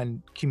keep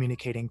on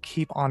communicating,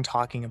 keep on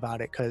talking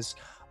about it, because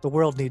the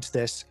world needs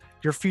this.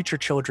 Your future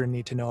children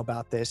need to know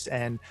about this.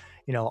 And,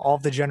 all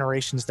the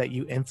generations that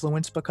you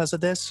influence because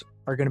of this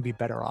are going to be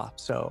better off.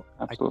 So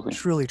Absolutely. I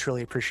truly,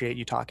 truly appreciate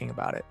you talking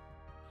about it.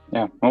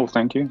 Yeah. Well,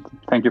 thank you.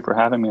 Thank you for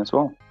having me as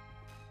well.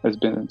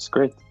 It's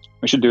great.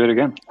 We should do it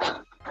again.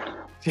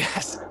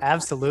 Yes,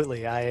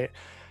 absolutely. I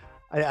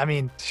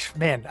mean,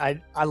 man,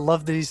 I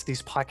love these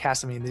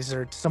podcasts. I mean, these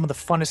are some of the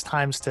funnest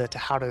times to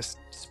how to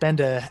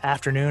spend an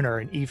afternoon or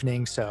an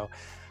evening. So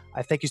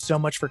I thank you so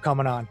much for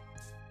coming on.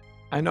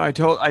 I know. I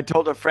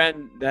told a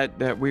friend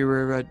that we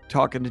were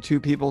talking to two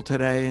people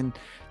today, and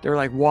they're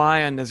like,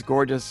 "Why on this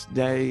gorgeous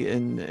day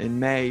in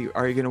May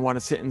are you going to want to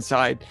sit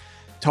inside,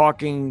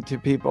 talking to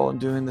people and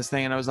doing this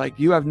thing?" And I was like,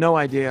 "You have no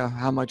idea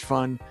how much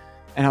fun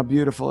and how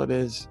beautiful it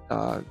is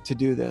to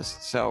do this."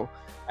 So,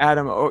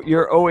 Adam,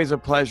 you're always a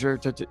pleasure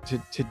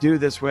to do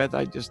this with.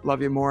 I just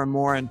love you more and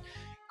more. And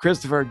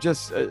Christopher,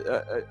 just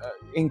a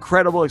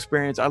incredible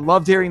experience. I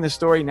loved hearing the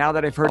story. Now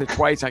that I've heard it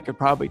twice, I could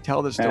probably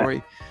tell the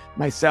story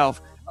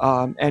myself.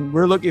 And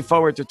we're looking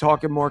forward to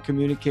talking more,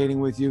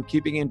 communicating with you,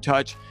 keeping in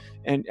touch,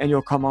 and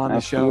you'll come on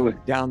Absolutely. the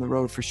show down the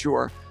road for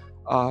sure.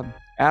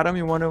 Adam,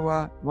 you want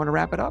to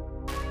wrap it up?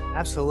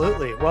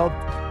 Absolutely. Well,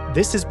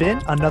 this has been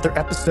another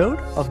episode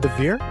of the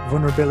Veer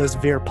Vulnerabilis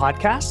Veer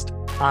podcast.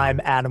 I'm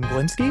Adam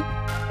Glinsky.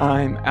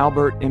 I'm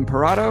Albert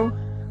Imperato.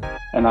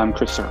 And I'm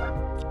Chris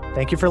Serra.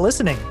 Thank you for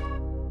listening.